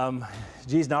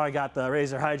 Geez, now I got the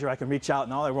Razer Hydra, I can reach out,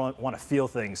 and all I want to feel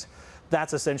things.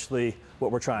 That's essentially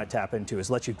what we're trying to tap into, is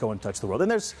let you go and touch the world.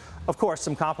 And there's, of course,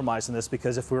 some compromise in this,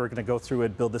 because if we were going to go through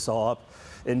and build this all up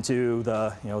into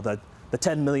the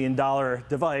 $10 million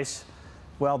device,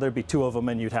 well, there'd be 2 of them,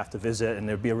 and you'd have to visit, and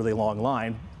there'd be a really long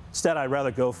line. Instead, I'd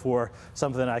rather go for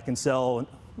something I can sell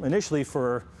initially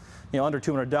for under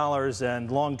 $200 and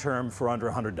long-term for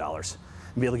under $100,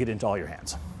 and be able to get into all your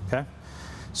hands. Okay?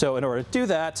 So in order to do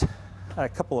that, a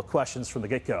couple of questions from the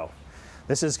get-go.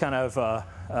 This is kind of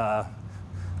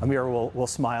Amir will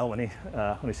smile when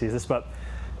he sees this, but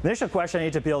the initial question I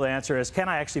need to be able to answer is, can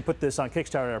I actually put this on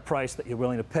Kickstarter at a price that you're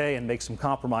willing to pay and make some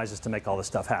compromises to make all this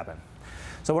stuff happen?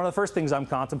 So one of the first things I'm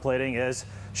contemplating is,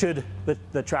 should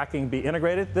the tracking be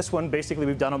integrated? This one, basically,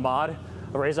 we've done a mod,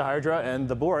 a Razer Hydra, and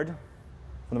the board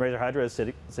from the Razer Hydra is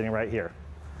sitting right here.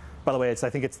 By the way, I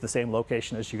think it's the same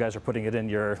location as you guys are putting it in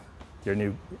your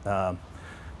new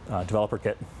developer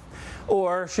kit.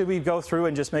 Or should we go through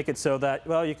and just make it so that,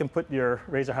 well, you can put your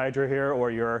Razer Hydra here, or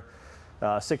your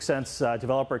 6 Sense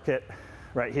developer kit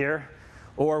right here,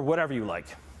 or whatever you like?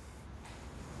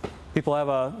 People have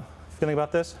a feeling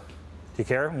about this? Do you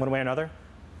care one way or another?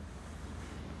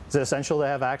 Is it essential to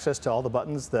have access to all the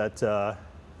buttons that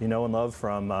you know and love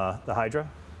from the Hydra?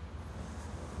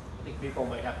 I think people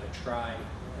might have to try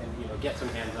and get some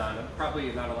hands-on. Probably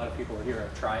not a lot of people here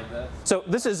have tried this. So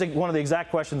this is one of the exact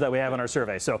questions that we have in our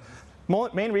survey. So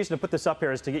main reason to put this up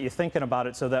here is to get you thinking about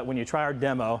it, so that when you try our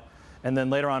demo, and then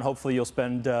later on, hopefully, you'll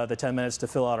spend the 10 minutes to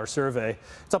fill out our survey.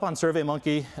 It's up on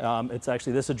SurveyMonkey. It's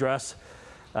actually this address.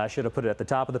 I should have put it at the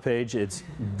top of the page. It's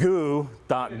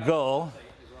goo.gul.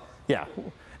 Yeah,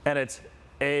 and it's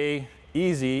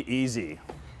easy.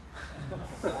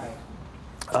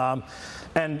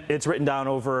 And it's written down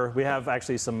over, we have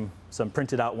actually some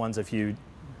printed out ones if you,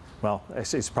 well,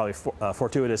 actually it's probably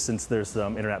fortuitous since there's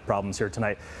some internet problems here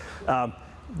tonight.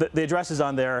 The address is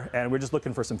on there, and we're just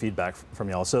looking for some feedback from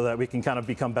y'all, so that we can kind of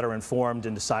become better informed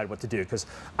and decide what to do. Because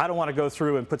I don't want to go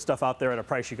through and put stuff out there at a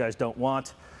price you guys don't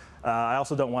want. I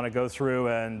also don't want to go through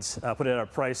and put it at a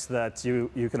price that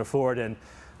you can afford, and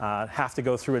have to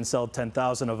go through and sell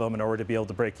 10,000 of them in order to be able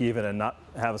to break even and not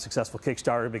have a successful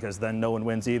Kickstarter, because then no one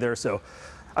wins either. So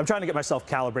I'm trying to get myself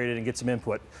calibrated and get some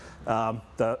input.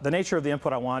 The nature of the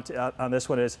input I want on this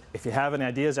one is, if you have any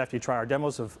ideas after you try our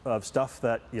demos of stuff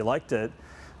that you liked it,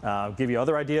 give you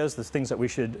other ideas, the things that we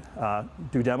should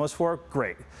do demos for,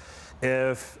 great.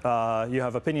 If you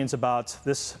have opinions about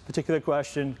this particular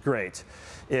question, great.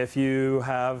 If you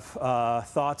have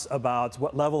thoughts about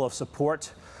what level of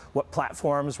support, what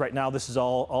platforms, right now this is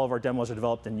all of our demos are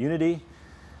developed in Unity.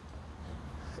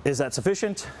 Is that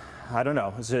sufficient? I don't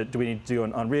know. Do we need to do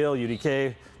an Unreal,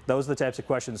 UDK? Those are the types of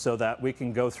questions, so that we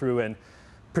can go through and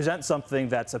present something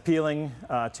that's appealing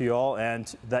to you all,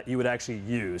 and that you would actually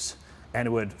use, and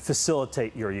it would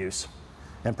facilitate your use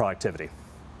and productivity.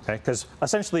 Okay? Because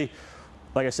essentially,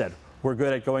 like I said, we're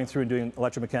good at going through and doing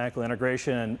electromechanical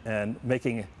integration and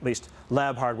making at least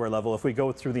lab hardware level. If we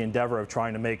go through the endeavor of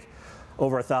trying to make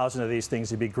over 1,000 of these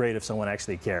things, it'd be great if someone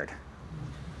actually cared.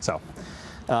 So,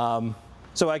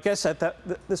 so I guess at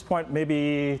this point,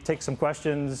 maybe take some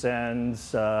questions, and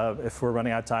if we're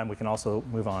running out of time, we can also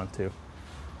move on too.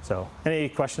 So, any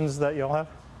questions that you all have?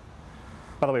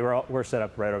 By the way, we're set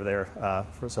up right over there,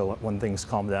 so when things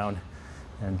calm down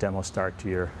and demos start to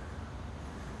your.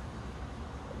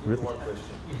 One question.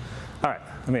 All right,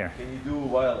 Amir. Can you do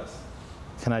wireless?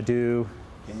 Can I do?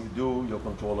 Can you do your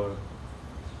controller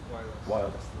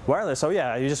wireless? Wireless, oh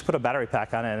yeah, you just put a battery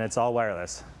pack on it and it's all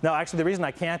wireless. No, actually the reason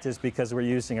I can't is because we're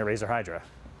using a Razer Hydra.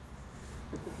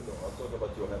 No, I'm talking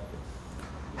about your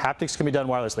haptics. Haptics can be done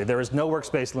wirelessly. There is no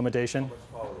workspace limitation.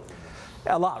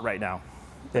 A lot right now.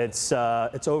 It's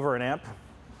over an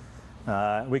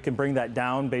amp. We can bring that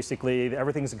down. Basically,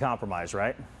 everything's a compromise,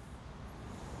 right?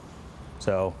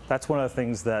 So that's one of the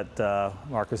things that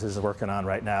Marcus is working on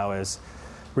right now, is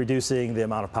reducing the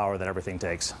amount of power that everything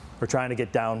takes. We're trying to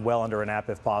get down well under an amp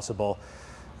if possible.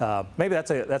 Maybe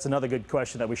that's another good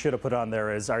question that we should have put on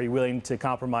there, is are you willing to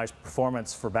compromise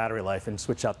performance for battery life and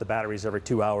switch out the batteries every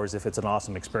 2 hours if it's an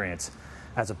awesome experience,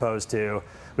 as opposed to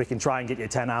we can try and get you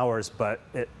 10 hours, but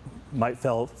it might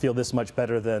feel this much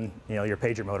better than your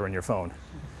pager motor in your phone.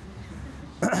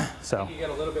 So you get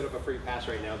a little bit of a free pass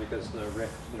right now because the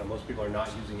Rift, most people are not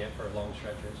using it for long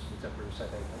stretches, except Bruce, I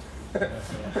think.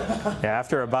 Yeah,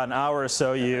 after about an hour or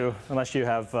so, unless you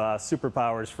have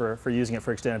superpowers for using it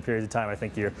for extended periods of time, I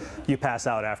think you pass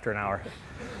out after an hour.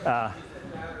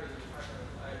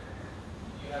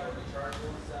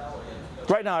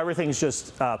 Right now, everything's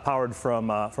just powered from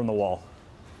the wall.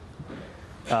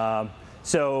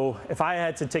 So if I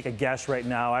had to take a guess right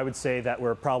now, I would say that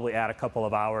we're probably at a couple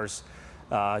of hours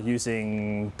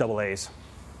using AA's.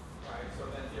 Right, so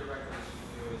then theoretically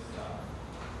what you do is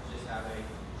just have a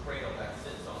cradle that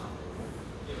sits on,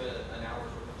 give it an hour's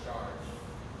worth of charge,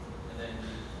 and then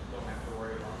you don't have to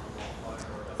worry about the wall clutter.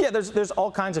 Yeah, there's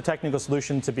all kinds of technical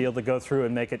solutions to be able to go through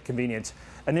and make it convenient.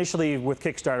 Initially, with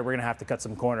Kickstarter, we're going to have to cut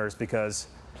some corners because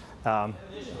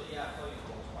initially,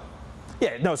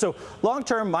 yeah, no, so long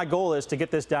term, my goal is to get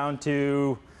this down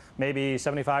to maybe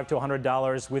 $75 to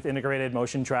 $100 with integrated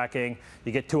motion tracking.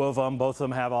 You get 2 of them, both of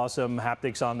them have awesome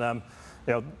haptics on them.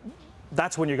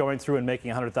 That's when you're going through and making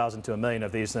 100,000 to 1 million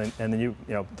of these, and then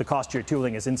the cost of your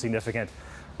tooling is insignificant.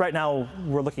 Right now,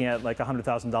 we're looking at like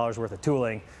 $100,000 worth of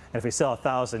tooling, and if we sell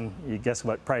 1,000, you guess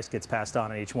what price gets passed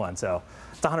on each one. So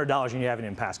it's $100 and you haven't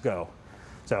even passed go.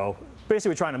 So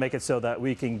basically, we're trying to make it so that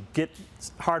we can get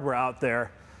hardware out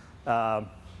there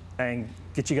and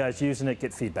get you guys using it,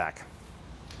 get feedback.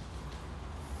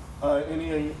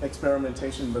 Any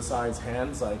experimentation besides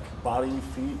hands, like body,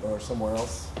 feet, or somewhere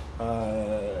else?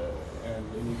 And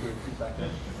any good feedback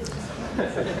there?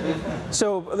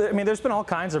 So, I mean, there's been all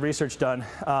kinds of research done.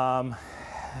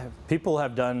 People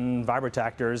have done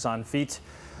vibratactors on feet.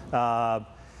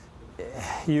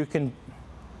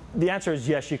 The answer is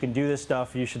yes, you can do this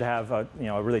stuff. You should have a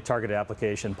really targeted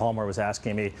application. Palmer was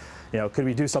asking me, could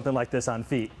we do something like this on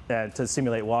feet to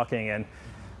simulate walking? And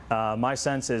my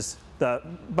sense is, by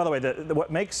the way, what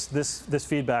makes this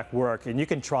feedback work, and you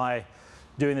can try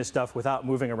doing this stuff without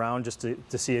moving around just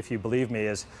to see if you believe me,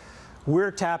 is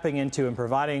we're tapping into and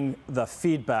providing the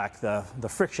feedback, the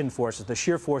friction forces, the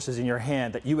shear forces in your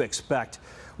hand that you expect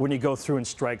when you go through and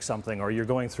strike something, or you're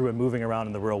going through and moving around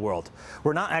in the real world.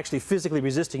 We're not actually physically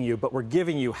resisting you, but we're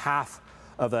giving you half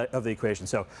of the equation.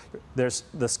 So there's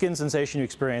the skin sensation you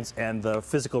experience and the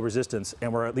physical resistance,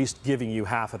 and we're at least giving you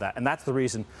half of that. And that's the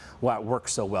reason why it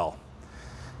works so well.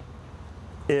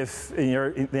 If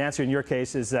the answer in your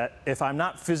case is that if I'm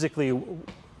not physically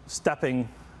stepping,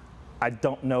 I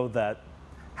don't know that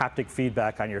haptic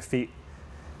feedback on your feet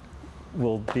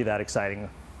will be that exciting.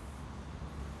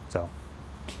 So.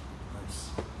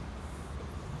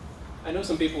 I know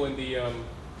some people in the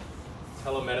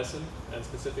telemedicine and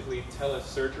specifically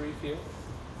telesurgery field.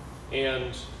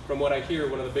 And from what I hear,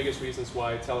 one of the biggest reasons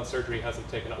why telesurgery hasn't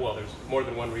taken up, well, there's more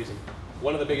than one reason.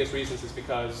 One of the biggest reasons is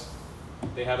because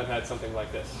they haven't had something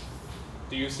like this.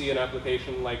 Do you see an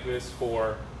application like this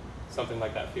for something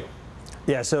like that field?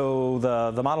 Yeah, so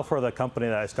the model for the company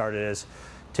that I started is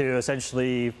to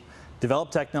essentially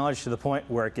develop technology to the point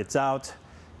where it gets out,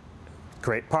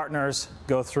 create partners,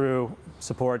 go through,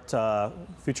 support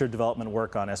future development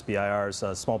work on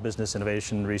SBIR's Small Business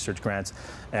Innovation Research Grants,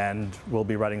 and we'll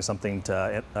be writing something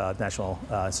to National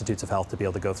Institutes of Health to be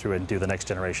able to go through and do the next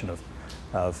generation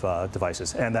of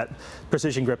devices. And that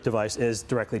precision grip device is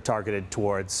directly targeted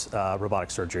towards robotic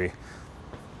surgery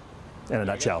in a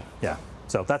nutshell. Yeah.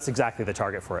 So that's exactly the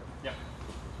target for it. Yeah.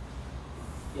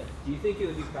 Yeah. Do you think it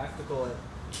would be practical at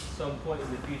some point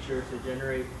in the future to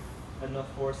generate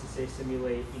enough force to say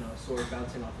simulate, a sword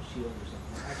bouncing off a shield or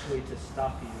something, actually to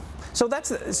stop you?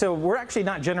 So we're actually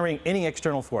not generating any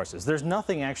external forces. There's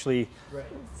nothing actually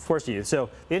forcing you. So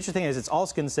the interesting thing is it's all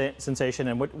skin sensation,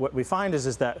 and what we find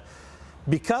is that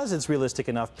because it's realistic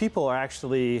enough, people are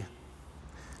actually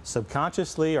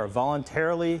subconsciously or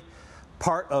voluntarily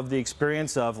part of the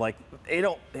experience of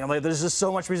there's just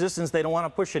so much resistance they don't want to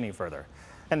push any further.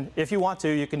 And if you want to,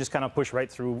 you can just kind of push right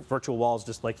through virtual walls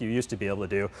just like you used to be able to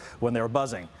do when they were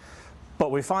buzzing. But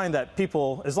we find that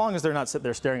people, as long as they're not sitting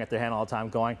there staring at their hand all the time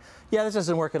going, yeah, this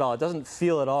doesn't work at all. It doesn't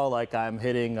feel at all like I'm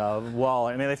hitting a wall.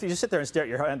 I mean, if you just sit there and stare at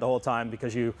your hand the whole time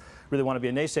because you really want to be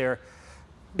a naysayer,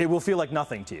 it will feel like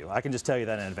nothing to you. I can just tell you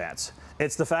that in advance.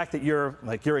 It's the fact that you're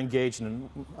engaged, and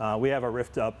we have our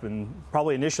rift up, and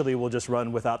probably initially we'll just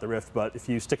run without the rift, but if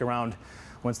you stick around,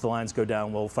 once the lines go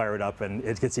down, we'll fire it up, and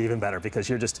it gets even better because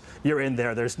you're in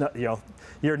there. There's no,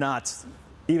 you're not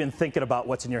even thinking about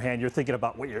what's in your hand. You're thinking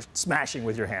about what you're smashing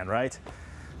with your hand, right?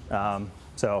 So I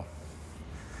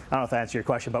don't know if that answers your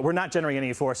question, but we're not generating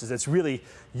any forces. It's really,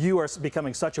 you are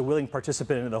becoming such a willing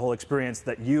participant in the whole experience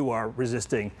that you are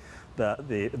resisting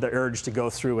the urge to go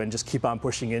through and just keep on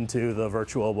pushing into the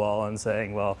virtual wall and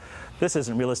saying, well, this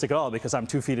isn't realistic at all because I'm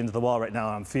 2 feet into the wall right now.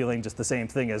 I'm feeling just the same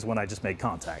thing as when I just made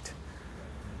contact.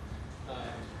 You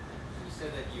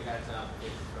said that you had some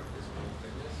applications for physical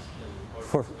fitness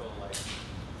or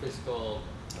physical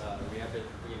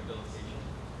rehabilitation.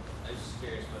 I was just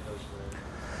curious what those were.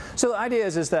 So the idea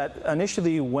is that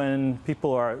initially when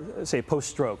people are, say,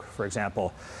 post-stroke, for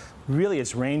example, really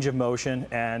it's range of motion,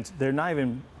 and they're not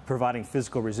even providing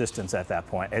physical resistance at that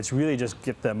point. It's really just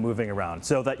get them moving around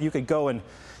so that you could go and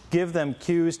give them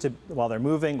cues to while they're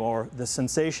moving, or the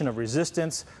sensation of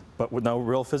resistance, but with no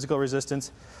real physical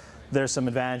resistance. There's some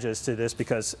advantages to this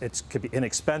because it could be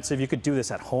inexpensive. You could do this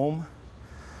at home,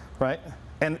 right?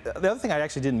 And the other thing I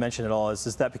actually didn't mention at all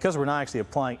is that because we're not actually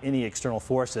applying any external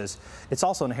forces, it's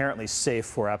also inherently safe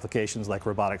for applications like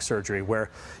robotic surgery,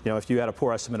 where, if you had a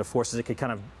poor estimate of forces, it could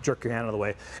kind of jerk your hand out of the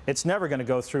way. It's never going to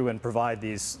go through and provide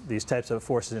these types of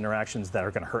forces interactions that are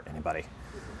going to hurt anybody.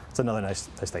 It's another nice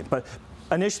thing. But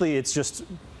initially, it's just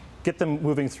get them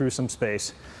moving through some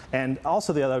space. And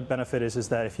also the other benefit is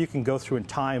that if you can go through and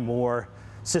tie more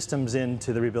systems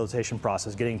into the rehabilitation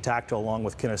process, getting tactile along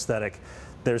with kinesthetic,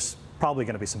 there's probably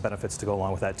going to be some benefits to go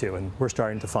along with that too. And we're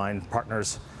starting to find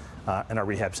partners in our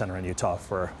rehab center in Utah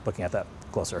for looking at that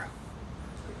closer.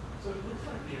 So it looks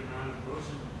like the amount of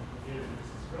motion you give is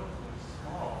relatively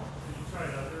small. Have you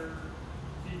tried other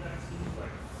feedback schemes,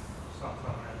 like stuff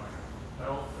like a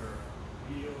belt or a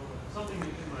wheel, something you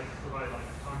can provide a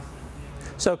constant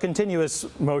feeling? So continuous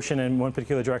motion in one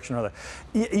particular direction or other.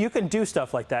 You can do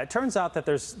stuff like that. It turns out that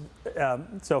there's,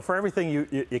 so for everything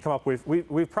you come up with,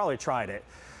 we've probably tried it.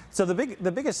 So the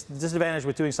biggest disadvantage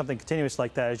with doing something continuous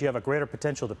like that is you have a greater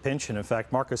potential to pinch. And in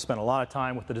fact, Marcus spent a lot of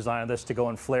time with the design of this to go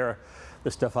and flare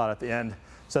this stuff out at the end.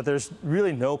 So there's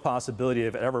really no possibility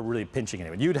of ever really pinching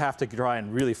anyone. You'd have to try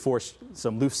and really force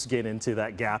some loose skin into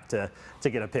that gap to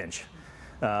get a pinch.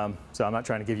 So I'm not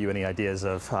trying to give you any ideas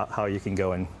of how you can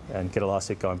go and get a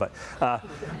lawsuit going, but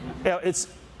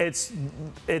it's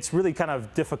really kind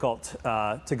of difficult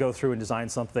to go through and design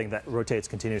something that rotates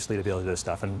continuously to be able to do this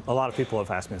stuff. And a lot of people have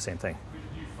asked me the same thing. Do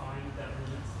you find that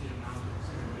limits the amount of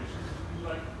simulations?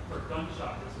 Like for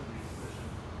gunshot, this would be sufficient.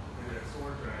 Maybe a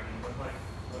sword dragging, but what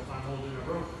if I'm holding a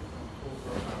rope? Pull the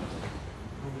rope out.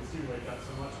 You only simulate that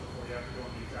so much before you have to go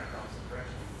in the exact opposite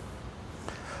direction.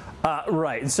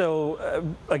 Right.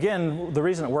 So again, the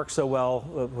reason it works so well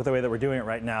with the way that we're doing it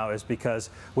right now is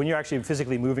because when you're actually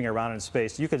physically moving around in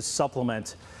space, you can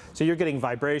supplement. So you're getting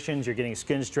vibrations, you're getting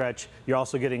skin stretch, you're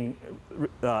also getting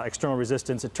external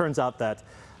resistance. It turns out that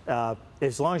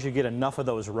as long as you get enough of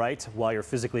those right while you're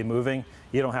physically moving,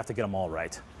 you don't have to get them all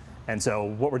right. And so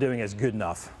what we're doing is good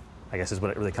enough, I guess, is what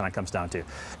it really kind of comes down to.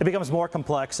 It becomes more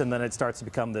complex, and then it starts to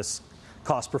become this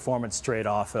cost-performance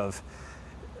trade-off of,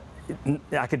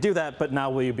 I could do that, but now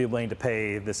will you be willing to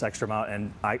pay this extra amount?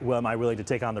 And am I willing to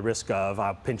take on the risk of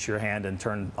I'll pinch your hand and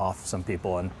turn off some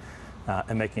people and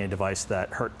making a device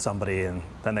that hurt somebody, and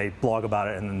then they blog about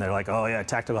it, and then they're like, oh yeah,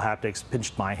 Tactical Haptics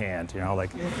pinched my hand,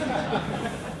 like.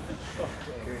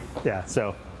 Yeah.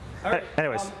 So, all right.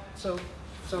 Anyways. So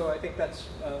I think that's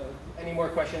any more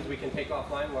questions we can take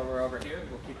offline while we're over here.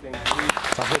 We'll keep things.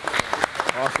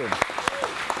 Awesome.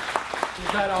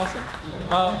 Is that awesome?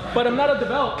 But I'm not a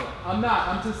developer. I'm not.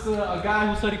 I'm just a guy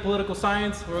who studied political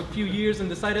science for a few years and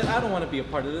decided I don't want to be a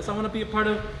part of this. I want to be a part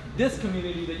of this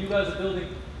community that you guys are building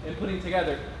and putting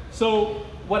together. So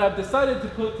what I've decided to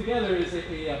put together is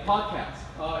a podcast.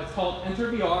 It's called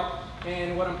Enter VR.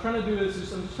 And what I'm trying to do is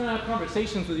I'm just trying to have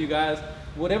conversations with you guys.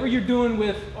 Whatever you're doing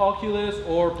with Oculus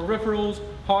or peripherals,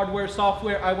 hardware,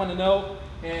 software, I want to know.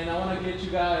 And I want to get you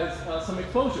guys some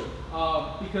exposure.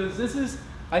 Because this is,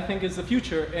 I think, is the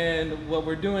future, and what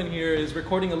we're doing here is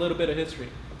recording a little bit of history.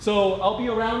 So I'll be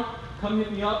around, come hit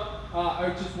me up.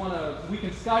 We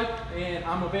can Skype, and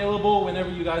I'm available whenever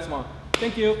you guys want.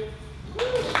 Thank you. Very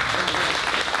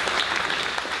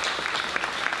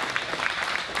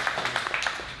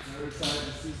excited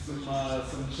to see see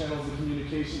some channels of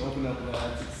communication open up.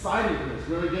 It's exciting, Chris.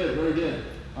 Very good, very good.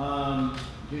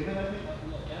 David, I think?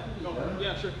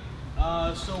 Yeah, sure.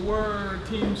 So we're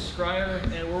Team Scryer,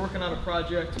 and we're working on a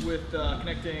project with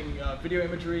connecting video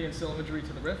imagery and still imagery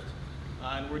to the Rift,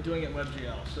 and we're doing it in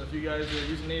WebGL. So if you guys are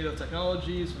using any of those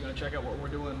technologies, we're going to check out what we're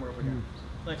doing. We're over here.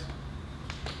 Thanks.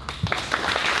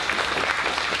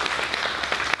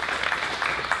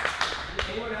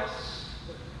 Anyone else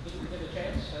didn't get a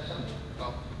chance? Something?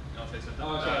 Oh, I'll say something.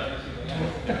 Oh,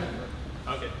 okay.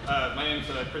 Okay. My name's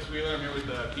Chris Wheeler. I'm here with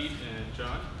Pete and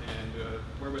John, and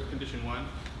we're with Condition 1.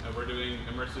 We're doing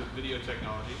immersive video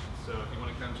technology. So if you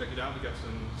want to come check it out, we got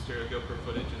some stereo GoPro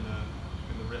footage in the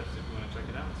Rift if you want to check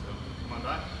it out. So come on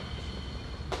by.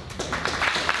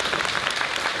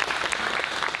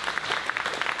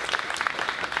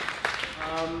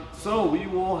 So we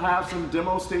will have some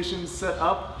demo stations set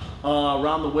up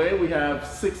around the way. We have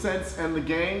 6 Cents and the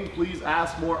gang. Please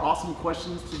ask more awesome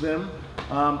questions to them.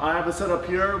 I have a setup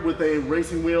here with a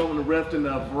racing wheel and a Rift and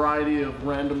a variety of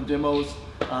random demos,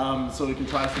 so we can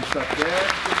try some stuff there.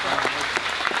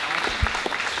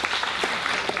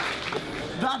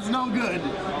 That's no good.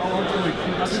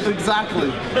 Exactly.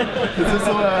 Is this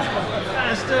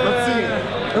let's see.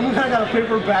 And we got a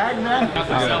paper bag, man. What's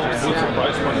the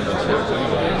price point of this? I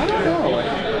don't know.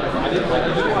 I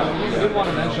did want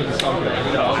to mention something.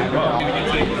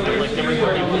 Nice to meet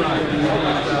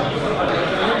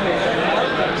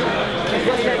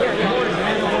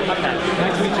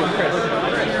you, Chris.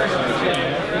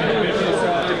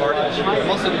 I'm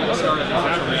also going to start and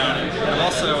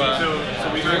also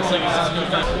we're doing a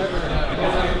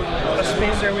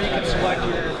space there where you can select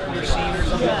your scene or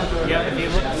something. Yeah, if you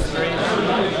look at the screen.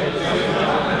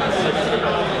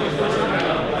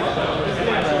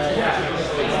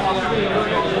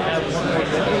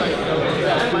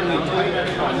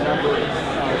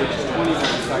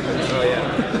 Oh yeah.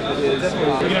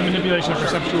 You can have manipulation of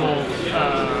perceptual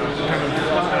kind of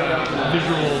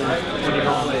visual, what do you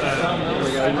call it?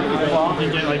 You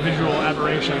can get like visual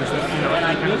aberrations that, you know,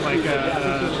 any kind of like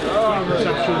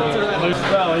perceptual.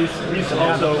 Well, he's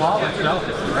also.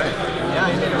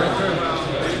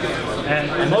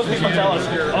 And most people tell us,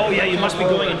 oh yeah, you must be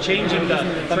going and changing the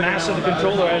mass of the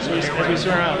controller as we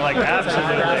swing around. Like,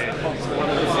 absolutely.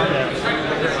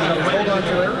 Hold on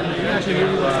to it. Actually,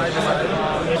 move it side to side.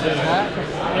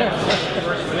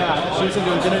 Yeah, shoots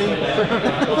into infinity.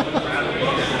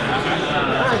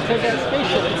 Take that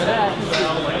spaceship for that.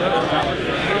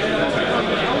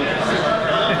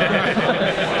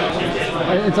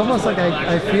 It's almost like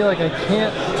I feel like I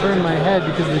can't turn my head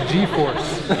because of the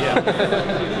G-force. Yeah.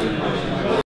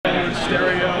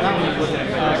 Stereo,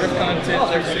 Rift content,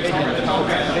 360.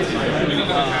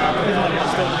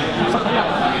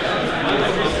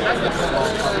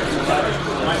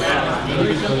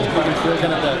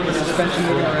 Kind of the suspension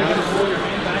moving around.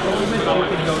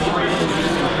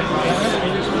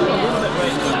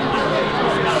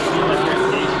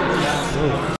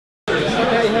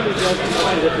 Yeah, you have it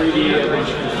just the 3D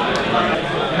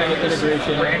kind of integration. There's various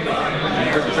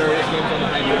games on the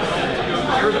high end.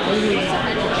 You're the only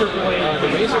AAA the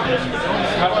Razer disc.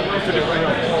 How do I work for different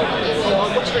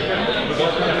roles? What's the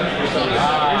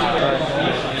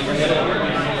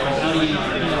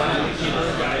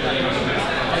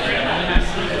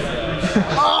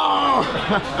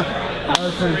That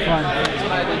was pretty fun.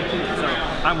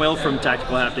 I'm Will from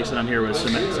Tactical Haptics, and I'm here with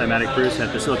Cymatic Bruce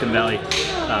at the Silicon Valley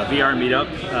VR Meetup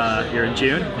here in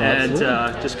June, and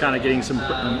just kind of getting some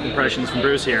impressions from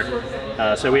Bruce here.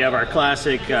 So we have our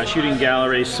classic shooting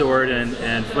gallery, sword,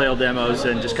 and flail demos,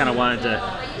 and just kind of wanted to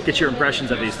get your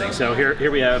impressions of these things. So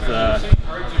here we have the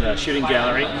shooting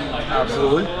gallery.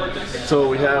 Absolutely. So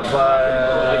we have,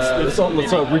 let's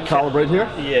recalibrate here.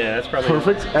 Yeah, that's probably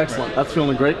perfect. Excellent. Right. That's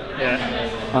feeling great. Yeah.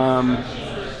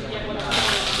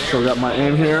 So we got my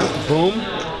aim here. Boom.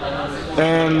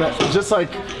 And just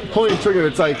like pulling the trigger,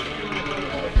 it's like,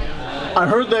 I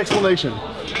heard the explanation,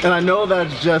 and I know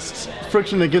that's just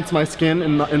friction against my skin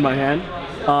in my hand.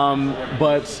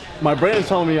 But my brain is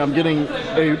telling me I'm getting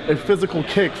a physical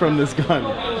kick from this gun,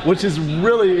 which is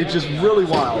it's just really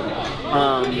wild.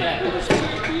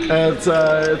 It's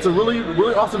a really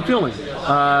awesome feeling.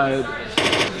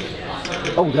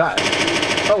 Oh God!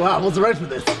 Oh wow! I wasn't ready for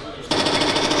this.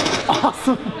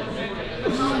 Awesome!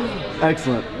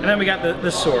 Excellent. And then we got the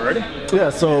sword.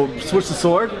 Yeah. So switch the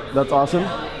sword. That's awesome.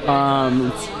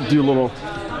 Let's do a little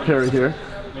parry here.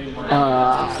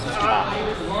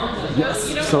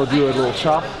 Yes, so do a little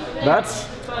chop. That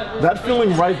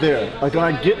feeling right there. Like when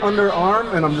I get under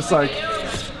arm and I'm just like,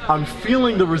 I'm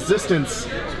feeling the resistance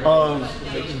of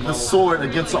the sword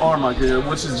against the arm like here,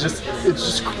 which is just, it's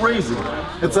just crazy.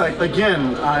 It's like,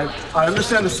 again, I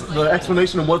understand the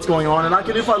explanation of what's going on, and I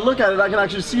can, if I look at it, I can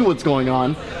actually see what's going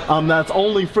on. That's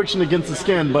only friction against the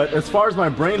skin, but as far as my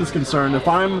brain is concerned, if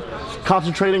I'm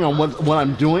concentrating on what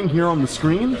I'm doing here on the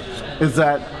screen, is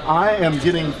that I am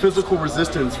getting physical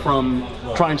resistance from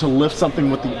trying to lift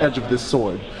something with the edge of this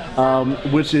sword,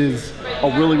 which is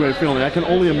a really great feeling. I can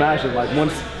only imagine, like,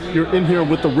 once you're in here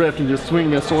with the rift and you're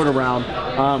swinging a sword around,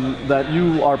 that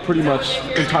you are pretty much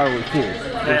entirely full,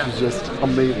 which is just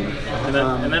amazing.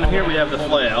 And then here we have the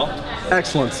flail.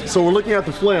 Excellent. So we're looking at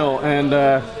the flail, and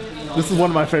this is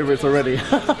one of my favorites already.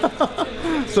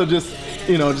 So just,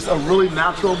 you know, just a really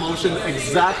natural motion,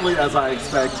 exactly as I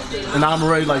expect. And I'm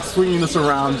already like swinging this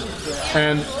around,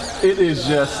 and it is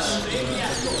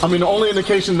just, I mean, the only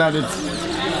indication that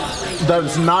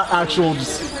it's not actual,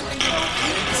 just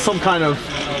some kind of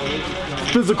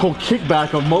physical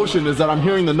kickback of motion is that I'm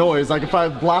hearing the noise. Like if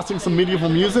I'm blasting some medieval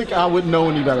music, I wouldn't know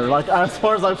any better. Like as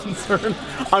far as I'm concerned,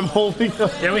 I'm holding a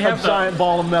giant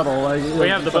ball of metal. Like we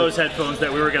have the Bose headphones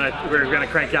that we were gonna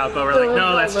crank out, but we're like,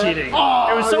 no, that's cheating.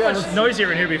 Oh, it was so much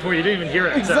noisier in here before you didn't even hear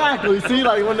it. Exactly. So. See,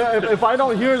 like when if I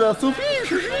don't hear that, so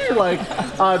like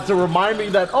to remind me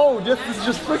that this is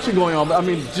just friction going on. I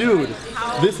mean, dude,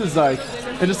 this is like,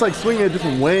 and just like swinging it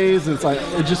different ways. And it's like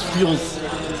it just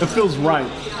feels right.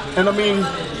 And I mean,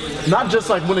 not just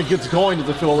like when it gets going does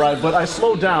it feel right, but I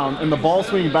slow down and the ball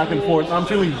swinging back and forth. I'm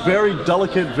feeling very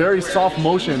delicate, very soft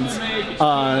motions,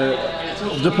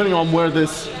 depending on where it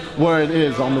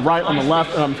is, on the right, on the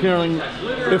left, and I'm feeling,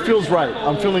 it feels right.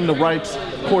 I'm feeling the right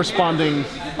corresponding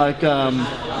like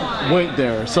weight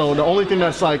there. So the only thing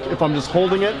that's like, if I'm just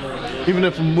holding it, even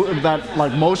if that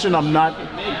like motion, I'm not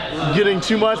getting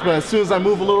too much, but as soon as I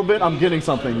move a little bit, I'm getting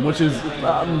something, which is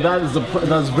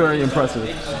that's very impressive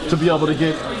to be able to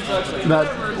get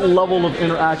that level of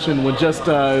interaction with just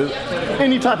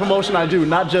any type of motion I do,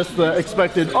 not just the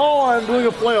expected, oh, I'm doing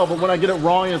a flail, but when I get it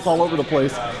wrong and it's all over the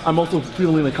place, I'm also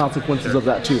feeling the consequences of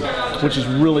that too, which is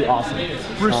really awesome.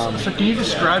 Bruce, so can you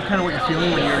describe kind of what you're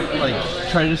feeling when you're like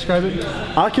trying to describe it?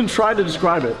 I can try to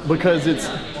describe it because it's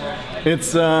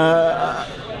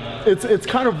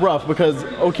kind of rough because,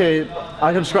 okay,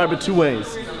 I can describe it two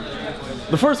ways.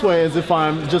 The first way is if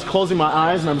I'm just closing my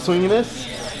eyes and I'm swinging this,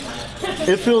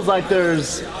 it feels like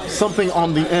there's something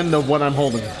on the end of what I'm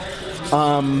holding.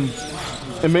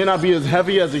 It may not be as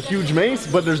heavy as a huge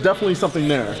mace, but there's definitely something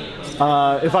there.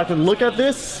 If I can look at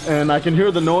this and I can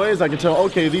hear the noise, I can tell,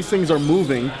 okay, these things are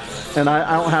moving and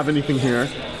I don't have anything here.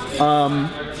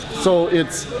 So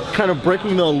it's kind of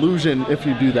breaking the illusion if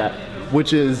you do that,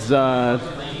 which is,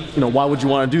 you know, why would you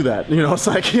want to do that? You know, it's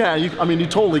like, yeah, I mean, you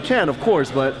totally can, of course,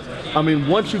 but I mean,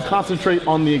 once you concentrate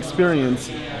on the experience,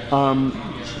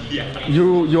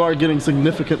 you are getting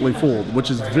significantly fooled, which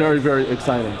is very, very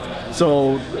exciting.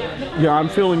 So, yeah, I'm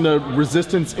feeling the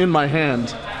resistance in my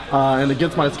hand and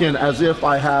against my skin as if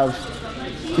I have,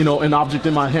 you know, an object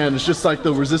in my hand. It's just like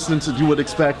the resistance that you would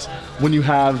expect when you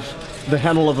have the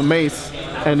handle of a mace,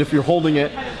 and if you're holding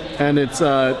it, and it's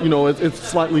you know, it's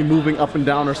slightly moving up and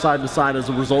down or side to side as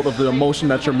a result of the emotion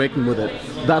that you're making with it.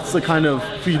 That's the kind of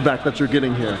feedback that you're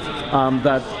getting here.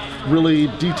 That really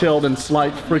detailed and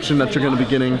slight friction that you're going to be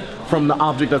getting from the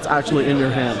object that's actually in your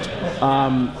hand.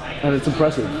 And it's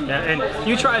impressive. Yeah, and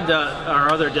you tried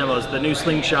our other demos, the new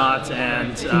slingshot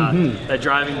and the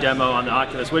driving demo on the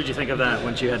Oculus. What did you think of that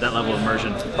once you had that level of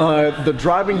immersion? The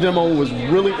driving demo was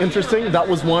really interesting. That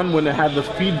was one when it had the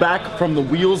feedback from the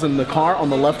wheels in the car on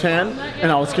the left hand,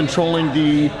 and I was controlling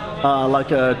the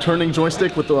like a turning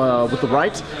joystick with the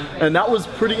right, and that was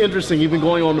pretty interesting. Even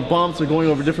going on the bumps or going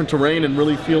over different terrain and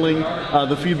really feeling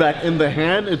the feedback in the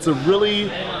hand. It's a really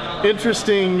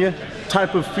interesting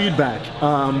type of feedback,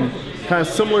 kind of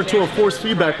similar to a force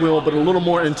feedback wheel, but a little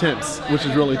more intense, which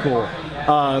is really cool.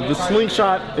 The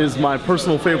slingshot is my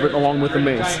personal favorite along with the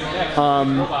mace.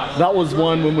 That was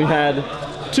one when we had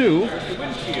two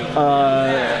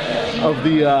of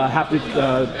the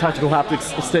Tactical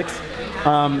Haptics sticks.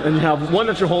 And you have one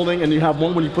that you're holding, and you have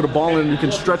one when you put a ball in and you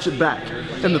can stretch it back.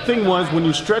 And the thing was, when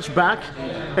you stretch back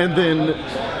and then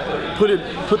put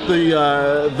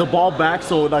the ball back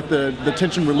so like the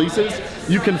tension releases,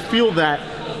 you can feel that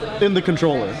in the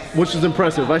controller, which is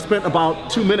impressive. I spent about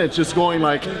 2 minutes just going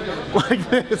like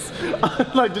this,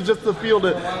 like to feel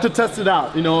to test it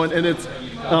out, you know, and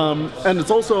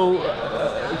it's also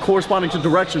corresponding to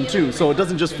direction too. So it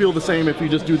doesn't just feel the same if you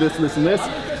just do this, this, and this.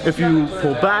 if you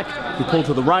pull back, you pull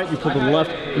to the right, you pull to the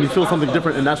left, and you feel something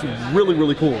different, and that's really,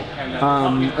 really cool.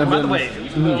 By the way,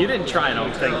 you didn't try, I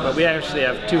don't think, but we actually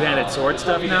have two-handed sword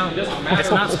stuff now.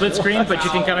 It's not split screen, but you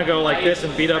can kind of go like this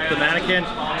and beat up the mannequin,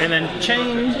 and then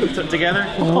chain together.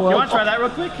 You want to try that real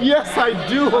quick? Yes, I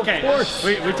do, of course.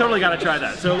 We totally got to try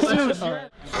that. So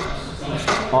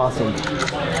Awesome.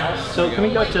 So can we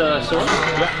go to sword?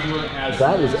 Yeah.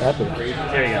 That was epic.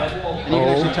 There you go. And you can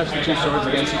actually touch the two swords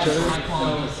against each other.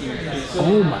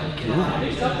 Oh my god.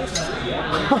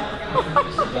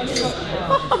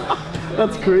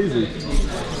 That's crazy.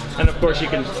 And of course you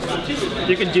can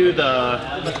do the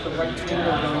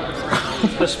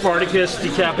Spartacus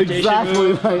decapitation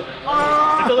move. Like,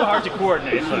 it's a little hard to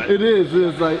coordinate, but it is.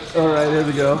 It's like, all right, here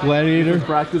we go. Gladiator.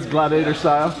 Practice gladiator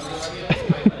style.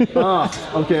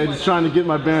 Okay, just trying to get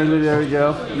my bearings. There we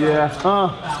go. Yeah.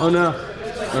 Oh no.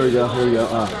 There we go. Here we go.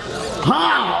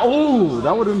 Ha! Oh,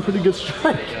 that would have been a pretty good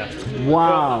strike. Yeah. Wow.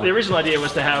 Well, the original idea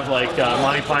was to have like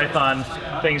Monty Python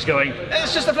things going, hey,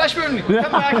 it's just a flesh wound,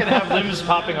 come back, and have limbs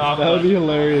popping off. That would be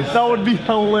hilarious. That would be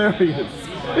hilarious.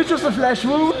 It's just a flesh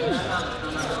wound.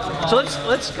 So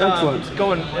let's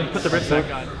go and put the rift back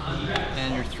on.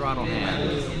 And your throttle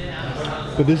hand.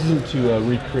 But this isn't to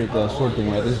recreate the sword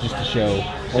thing, right? This is just to show.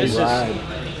 This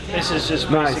is just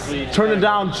basically... Nice. Turn it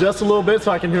down just a little bit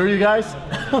so I can hear you guys. Is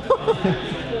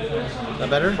that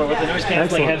better? But with the noise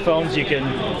canceling headphones,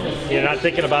 you're not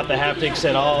thinking about the haptics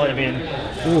at all. I mean...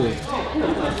 Ooh.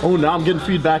 Oh, now I'm getting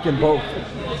feedback in both,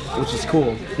 which is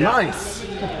cool. Yeah. Nice.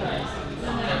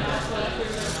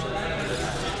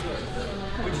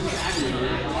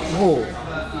 Oh,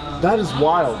 that is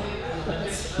wild.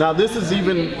 Now this is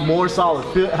even more solid.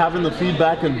 Having the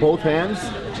feedback in both hands,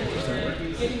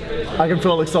 I can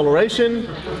feel acceleration.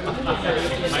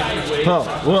 Oh,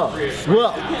 whoa,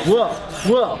 whoa, whoa,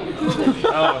 whoa.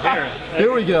 Oh,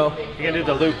 here we go. You can do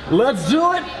the loop. Let's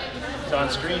do it. So on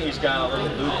screen, he's got a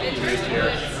little loop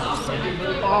here.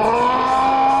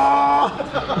 Oh!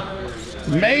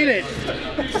 Made it.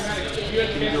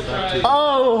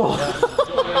 Oh!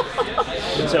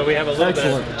 So we have a little bit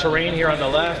of terrain here on the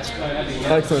left.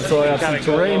 Excellent. So I have some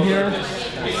terrain here.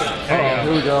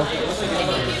 Here we go.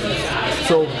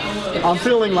 So I'm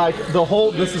feeling like the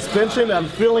suspension, I'm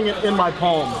feeling it in my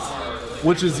palms,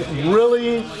 which is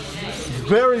really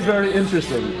very, very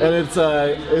interesting. And it's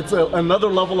another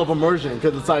level of immersion,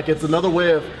 because it's another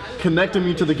way of connecting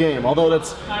me to the game. Although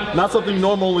that's not something you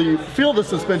normally feel the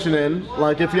suspension in.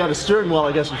 Like if you had a steering wheel,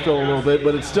 I guess you feel a little bit,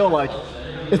 but it's still like,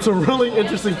 it's a really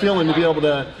interesting feeling to be able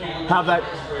to have that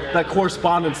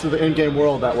correspondence to the in-game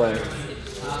world that way.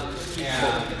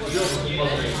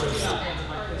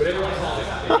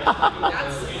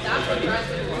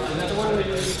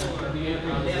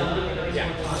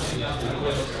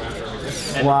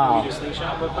 Wow.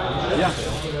 Yeah.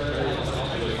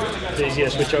 So easy to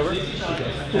switch over?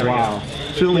 Wow.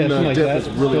 Feeling the like dip that. is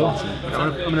really awesome.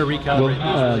 I'm going to recalibrate.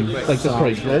 Like that's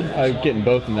pretty good. Getting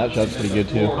both in that shot's pretty good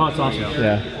too. Oh, it's awesome.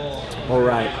 Yeah. All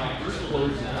right.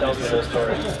 Tells the whole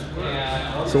story.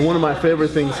 So one of my favorite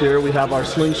things here, we have our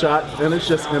slingshot, and it's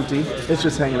just empty. It's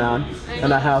just hanging on.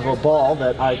 And I have a ball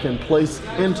that I can place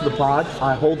into the pod.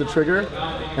 I hold the trigger,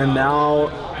 and now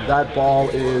that ball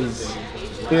is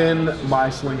in my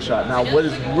slingshot. Now what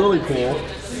is really cool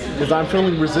is I'm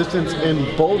feeling resistance in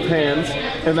both hands,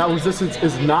 and that resistance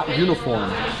is not uniform.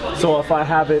 So if I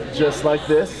have it just like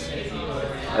this,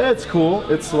 it's cool,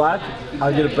 it's slack,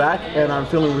 I get it back, and I'm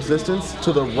feeling resistance.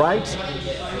 To the right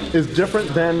is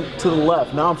different than to the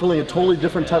left. Now I'm feeling a totally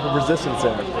different type of resistance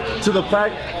there. To the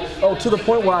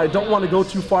point where I don't want to go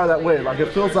too far that way. Like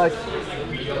it feels like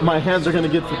my hands are going to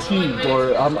get fatigued,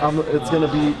 or it's going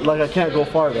to be like I can't go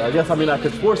farther. I guess, I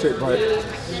could force it, but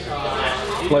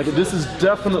like this is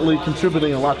definitely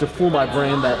contributing a lot to fool my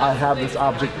brain that I have this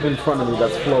object in front of me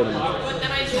that's floating.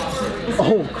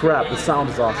 Oh crap, the sound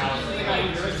is awesome.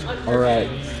 All right.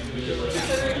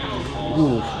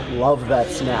 Ooh, love that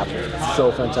snap. It's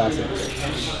so fantastic.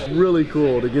 Really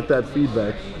cool to get that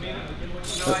feedback.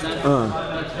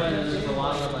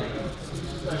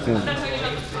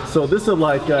 So this is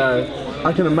like,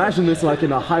 I can imagine this like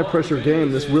in a high pressure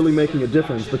game, this really making a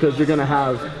difference, because you're gonna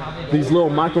have these little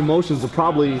micro motions that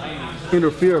probably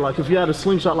interfere. Like if you had a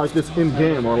slingshot like this in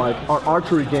game, or like our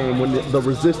archery game, when the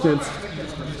resistance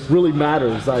really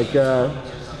matters, like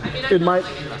it might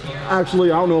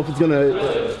actually, I don't know if it's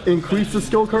gonna increase the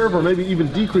skill curve or maybe even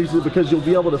decrease it, because you'll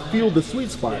be able to feel the sweet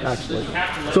spot actually.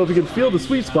 So if you can feel the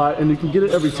sweet spot and you can get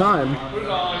it every time,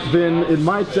 then it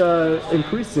might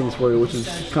increase things for you, which is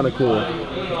kind of cool.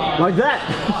 Like that,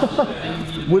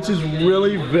 which is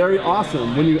really very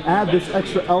awesome when you add this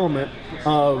extra element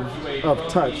of of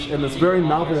touch and this very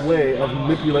novel way of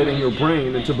manipulating your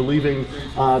brain into believing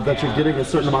that you're getting a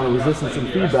certain amount of resistance and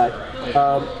feedback,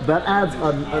 that adds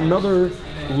another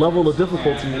level of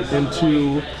difficulty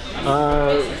into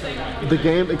the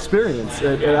game experience.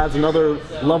 It adds another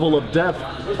level of depth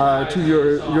to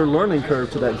your learning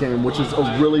curve to that game, which is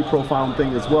a really profound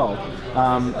thing as well,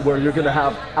 where you're going to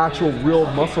have actual real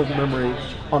muscle memory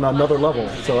on another level.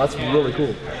 So that's really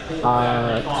cool.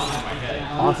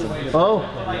 Awesome. Oh,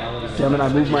 damn it, I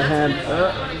moved my hand.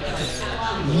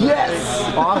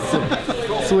 Yes! Awesome.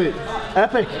 Sweet.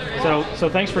 Epic. So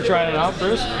thanks for trying it out,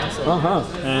 Bruce.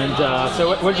 And so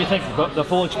what did you think? The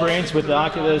full experience with the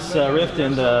Oculus Rift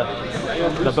and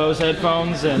the Bose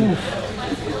headphones and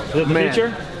the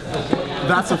future?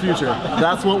 That's the future.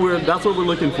 That's what we're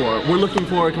looking for. We're looking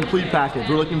for a complete package.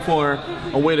 We're looking for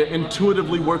a way to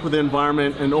intuitively work with the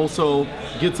environment and also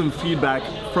get some feedback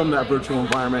from that virtual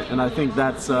environment. And I think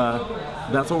that's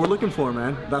what we're looking for,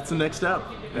 man. That's the next step.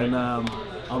 And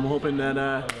I'm hoping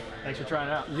that. Thanks for trying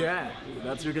it out. Yeah,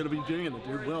 you're gonna be doing it,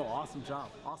 dude. Will, awesome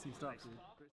job. Awesome stuff, dude.